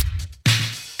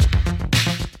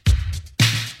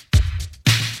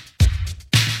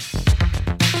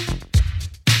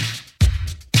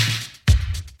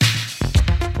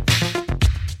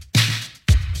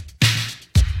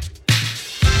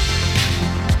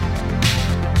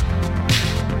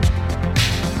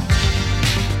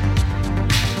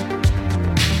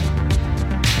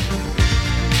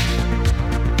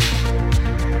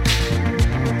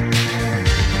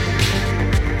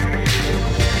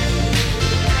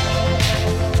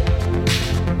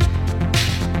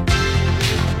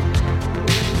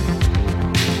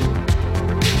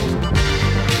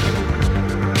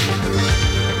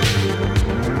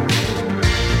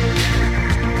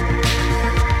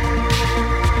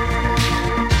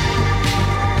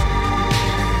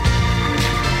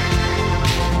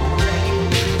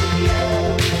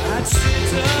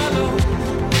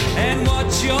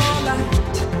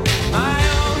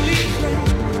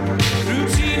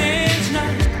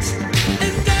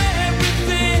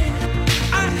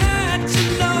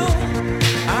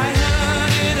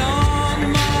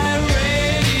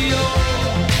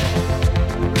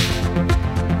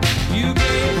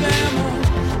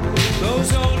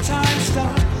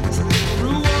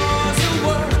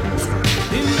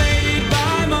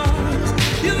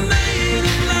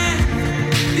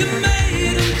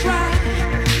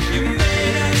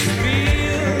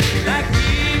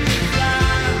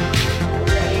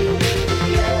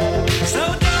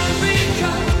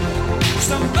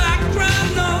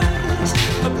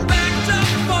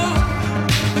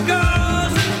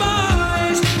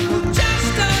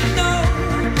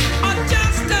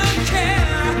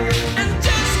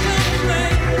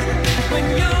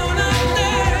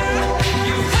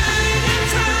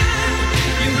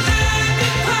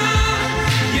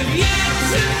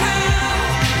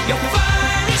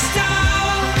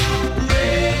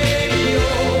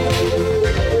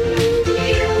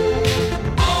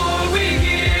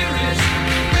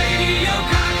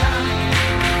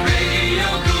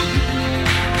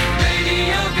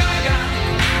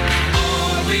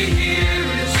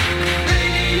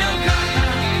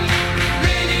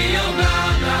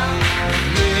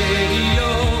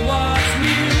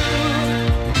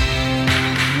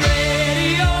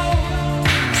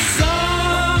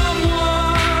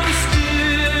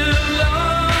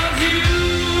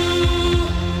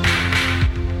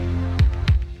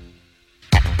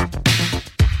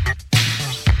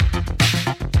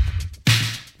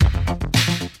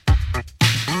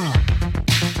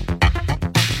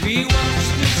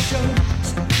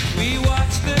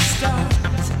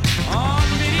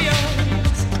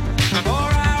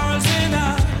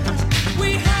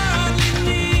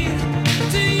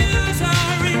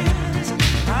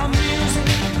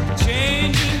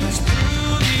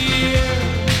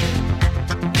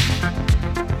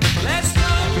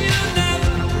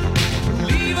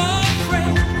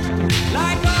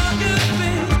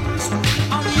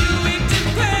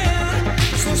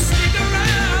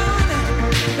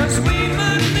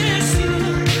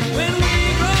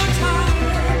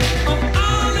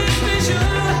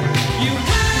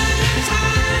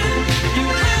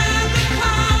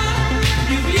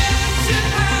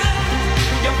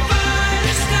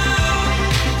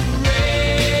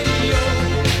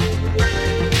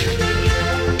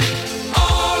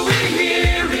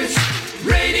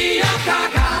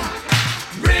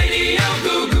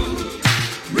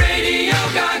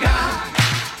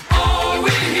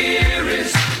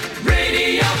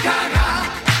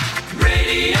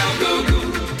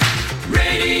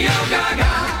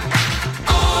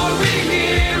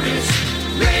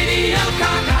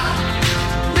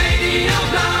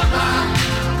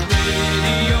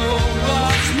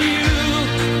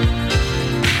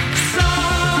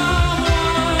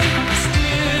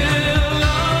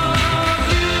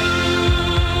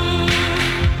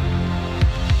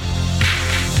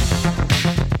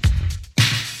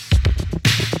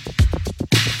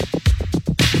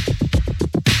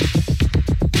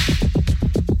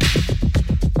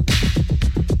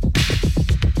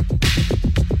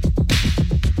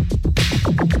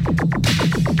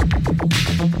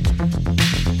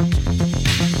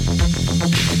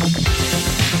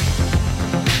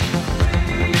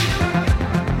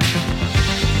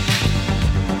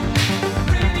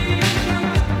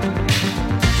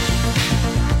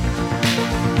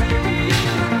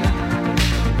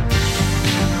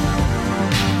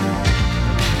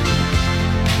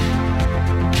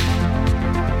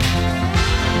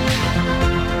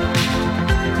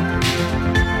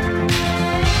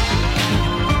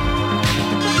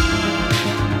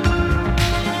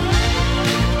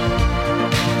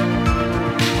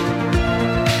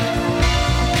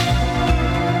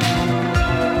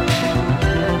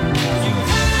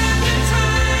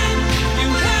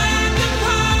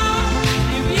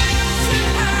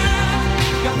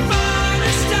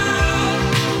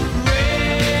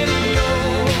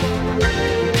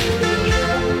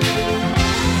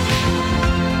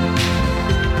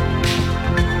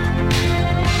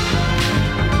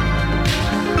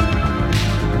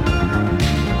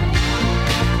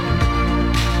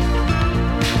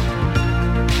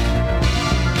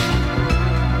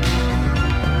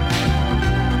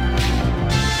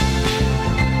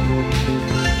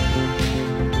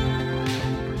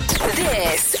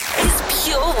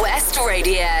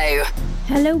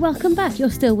 Hello, welcome back. You're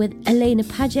still with Alaina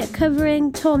Paget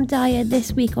covering Tom Dyer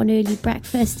this week on Early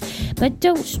Breakfast. But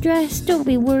don't stress, don't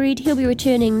be worried. He'll be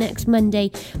returning next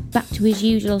Monday back to his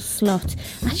usual slot.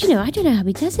 Actually, no, I don't know how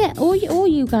he does it. All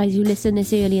you guys who listen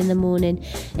this early in the morning.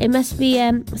 It must be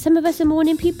some of us are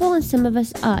morning people and some of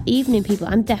us are evening people.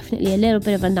 I'm definitely a little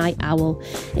bit of a night owl.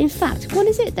 In fact, what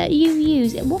is it that you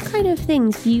use? What kind of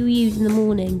things do you use in the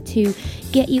morning to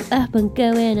get you up and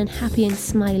going and happy and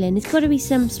smiling? It's got to be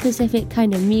some specific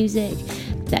kind of music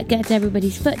that gets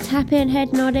everybody's foot tapping,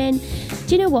 head nodding.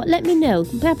 Do you know what? Let me know.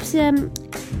 Perhaps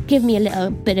give me a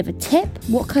little bit of a tip.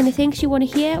 What kind of things you want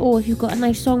to hear, or if you've got a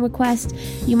nice song request,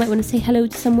 you might want to say hello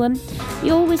to someone.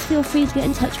 You always feel free to get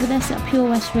in touch with us at Pure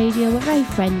West Radio. We're very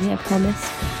friendly, I promise.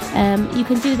 You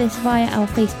can do this via our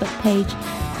Facebook page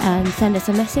and send us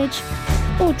a message,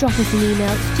 or drop us an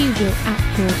email,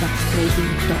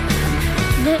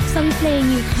 studio@purewestradio.com. Next, I'll be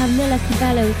playing you Camila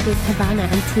Cabello with Havana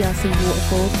and TLC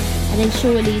Waterfall, and then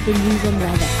shortly the news and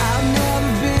weather. I've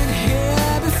never been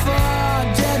here before,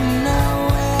 didn't know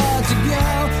where to go,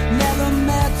 never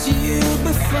met you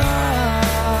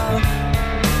before.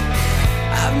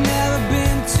 I've never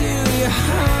been to your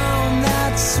home,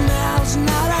 that smells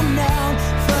not unknown,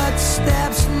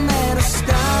 footsteps made of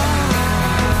stone.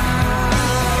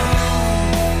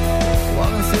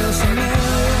 Walking feels familiar.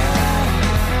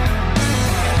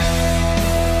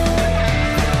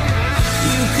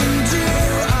 You can do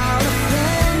all the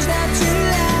things that you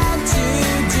like to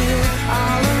do,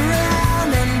 all around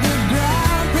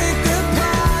underground, pick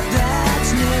apart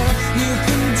that's new. You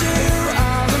can do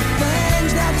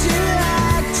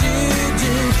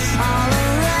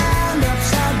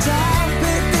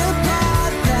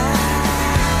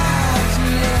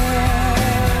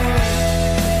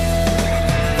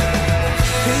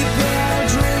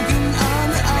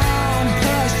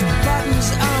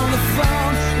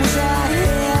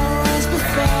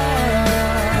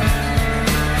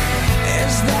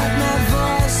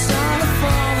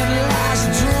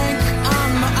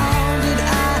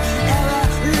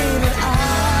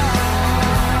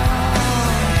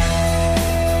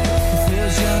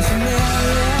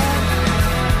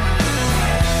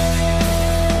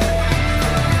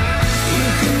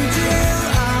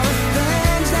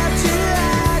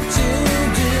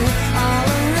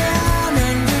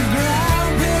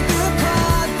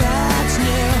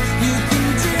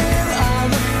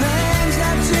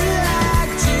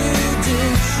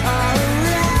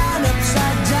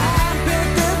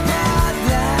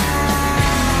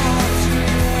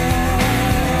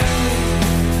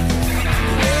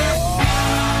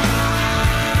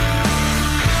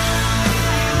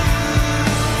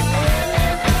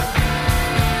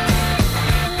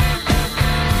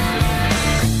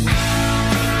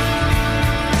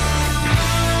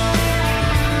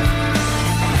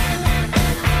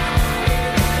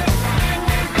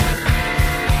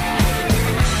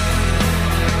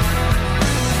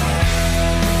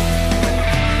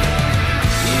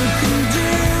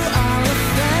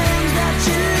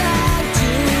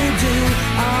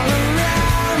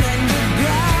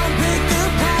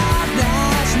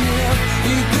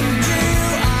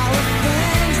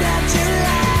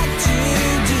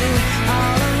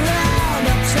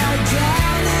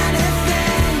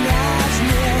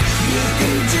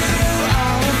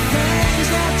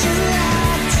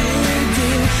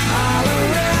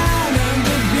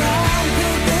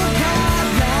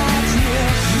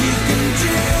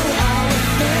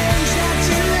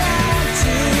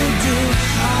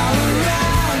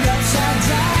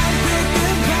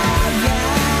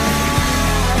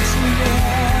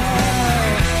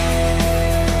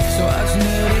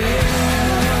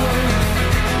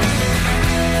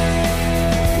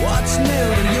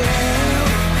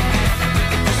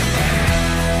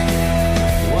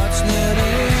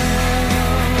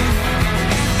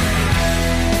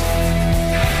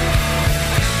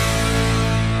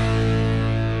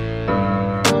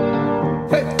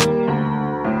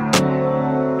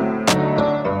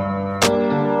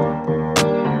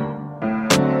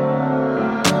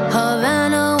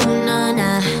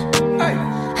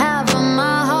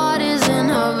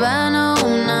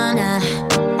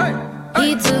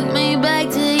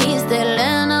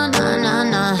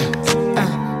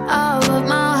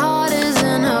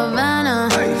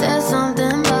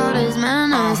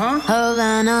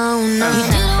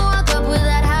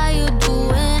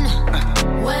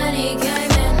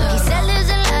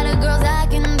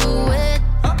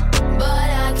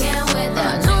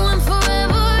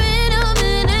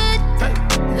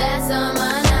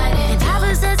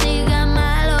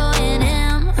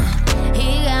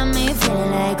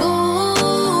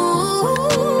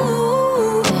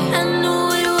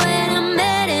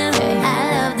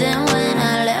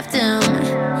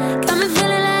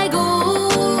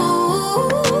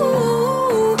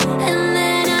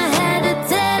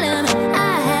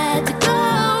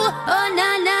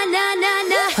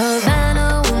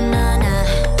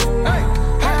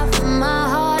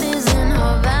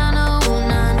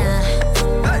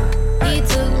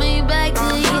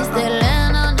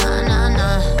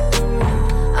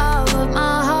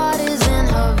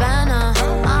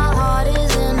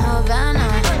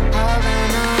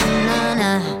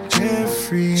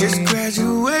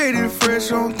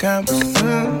campus.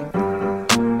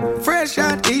 Fresh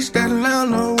out East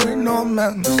Atlanta with no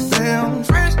mountains. Damn,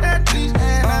 fresh out East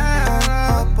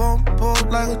Atlanta. Up on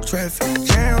board like a traffic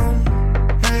jam.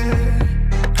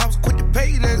 Man, I was quick to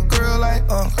pay that girl like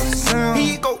Uncle Sam.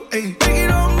 He go, ayy, take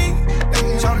it on me.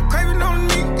 Shout the craving on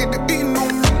me, get the beating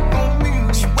on me.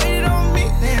 She waited on me.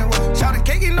 Shout the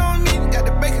caking on me, got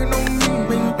the bacon on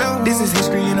me. This is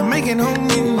history and I'm making on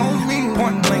me.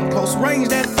 Point blank, close range,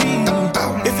 that feed.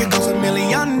 If it goes a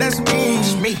million, that's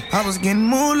me. I was getting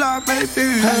moolah,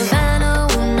 baby. Havana,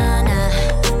 ooh, nah, nah.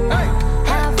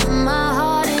 Half of my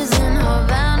heart is in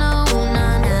Havana, ooh,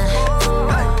 nah,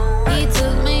 nah. He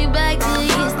took me back to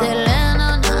East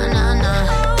Atlanta, nah, nah, nah.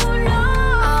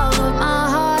 All of my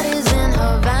heart is in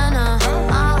Havana.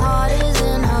 My heart is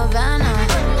in Havana.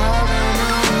 Havana,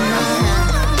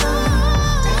 ooh,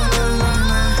 nah,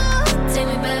 nah. Take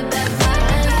me back, back, back.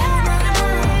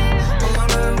 Take me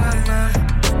back, back, back.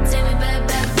 Take me back, back, back. Take me back,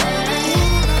 back, back.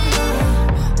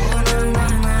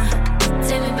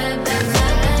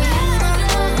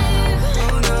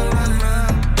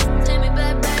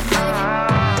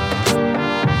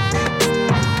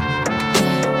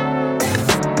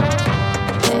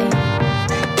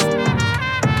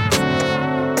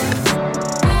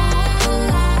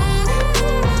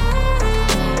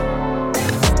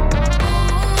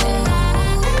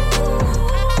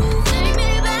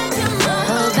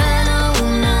 Havana,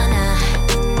 ooh, nah, nah.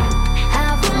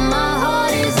 Half of my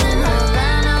heart is in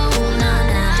Havana, ooh, nah,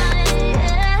 nah.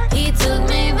 He took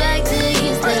me back to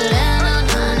East Atlanta,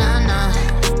 nah, nah, nah.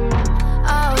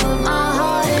 All of my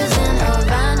heart is in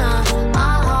Havana.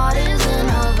 My heart is in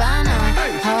Havana.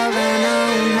 Havana,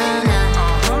 ooh, nah, nah.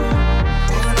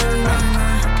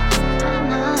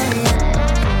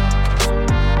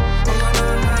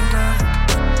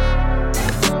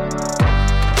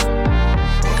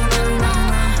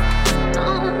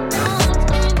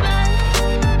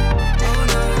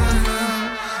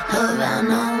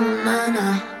 Havana, ooh, nah,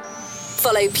 nah.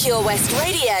 Follow Pure West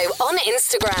Radio on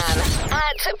Instagram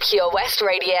at Pure West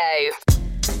Radio.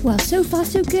 Well, so far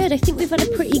so good. I think we've had a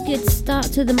pretty good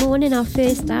start to the morning, our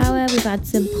first hour. We've had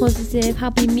some positive,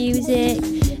 happy music.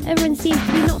 Everyone seems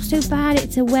to be not so bad.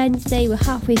 It's a Wednesday. We're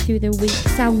halfway through the week,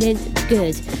 sounding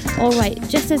good. All right,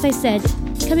 just as I said,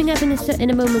 coming up in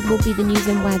a moment will be the news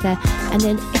and weather. And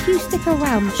then if you stick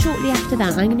around, shortly after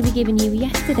that, I'm going to be giving you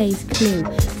yesterday's clue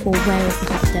for where is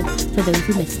the hot tub for those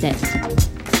who missed it.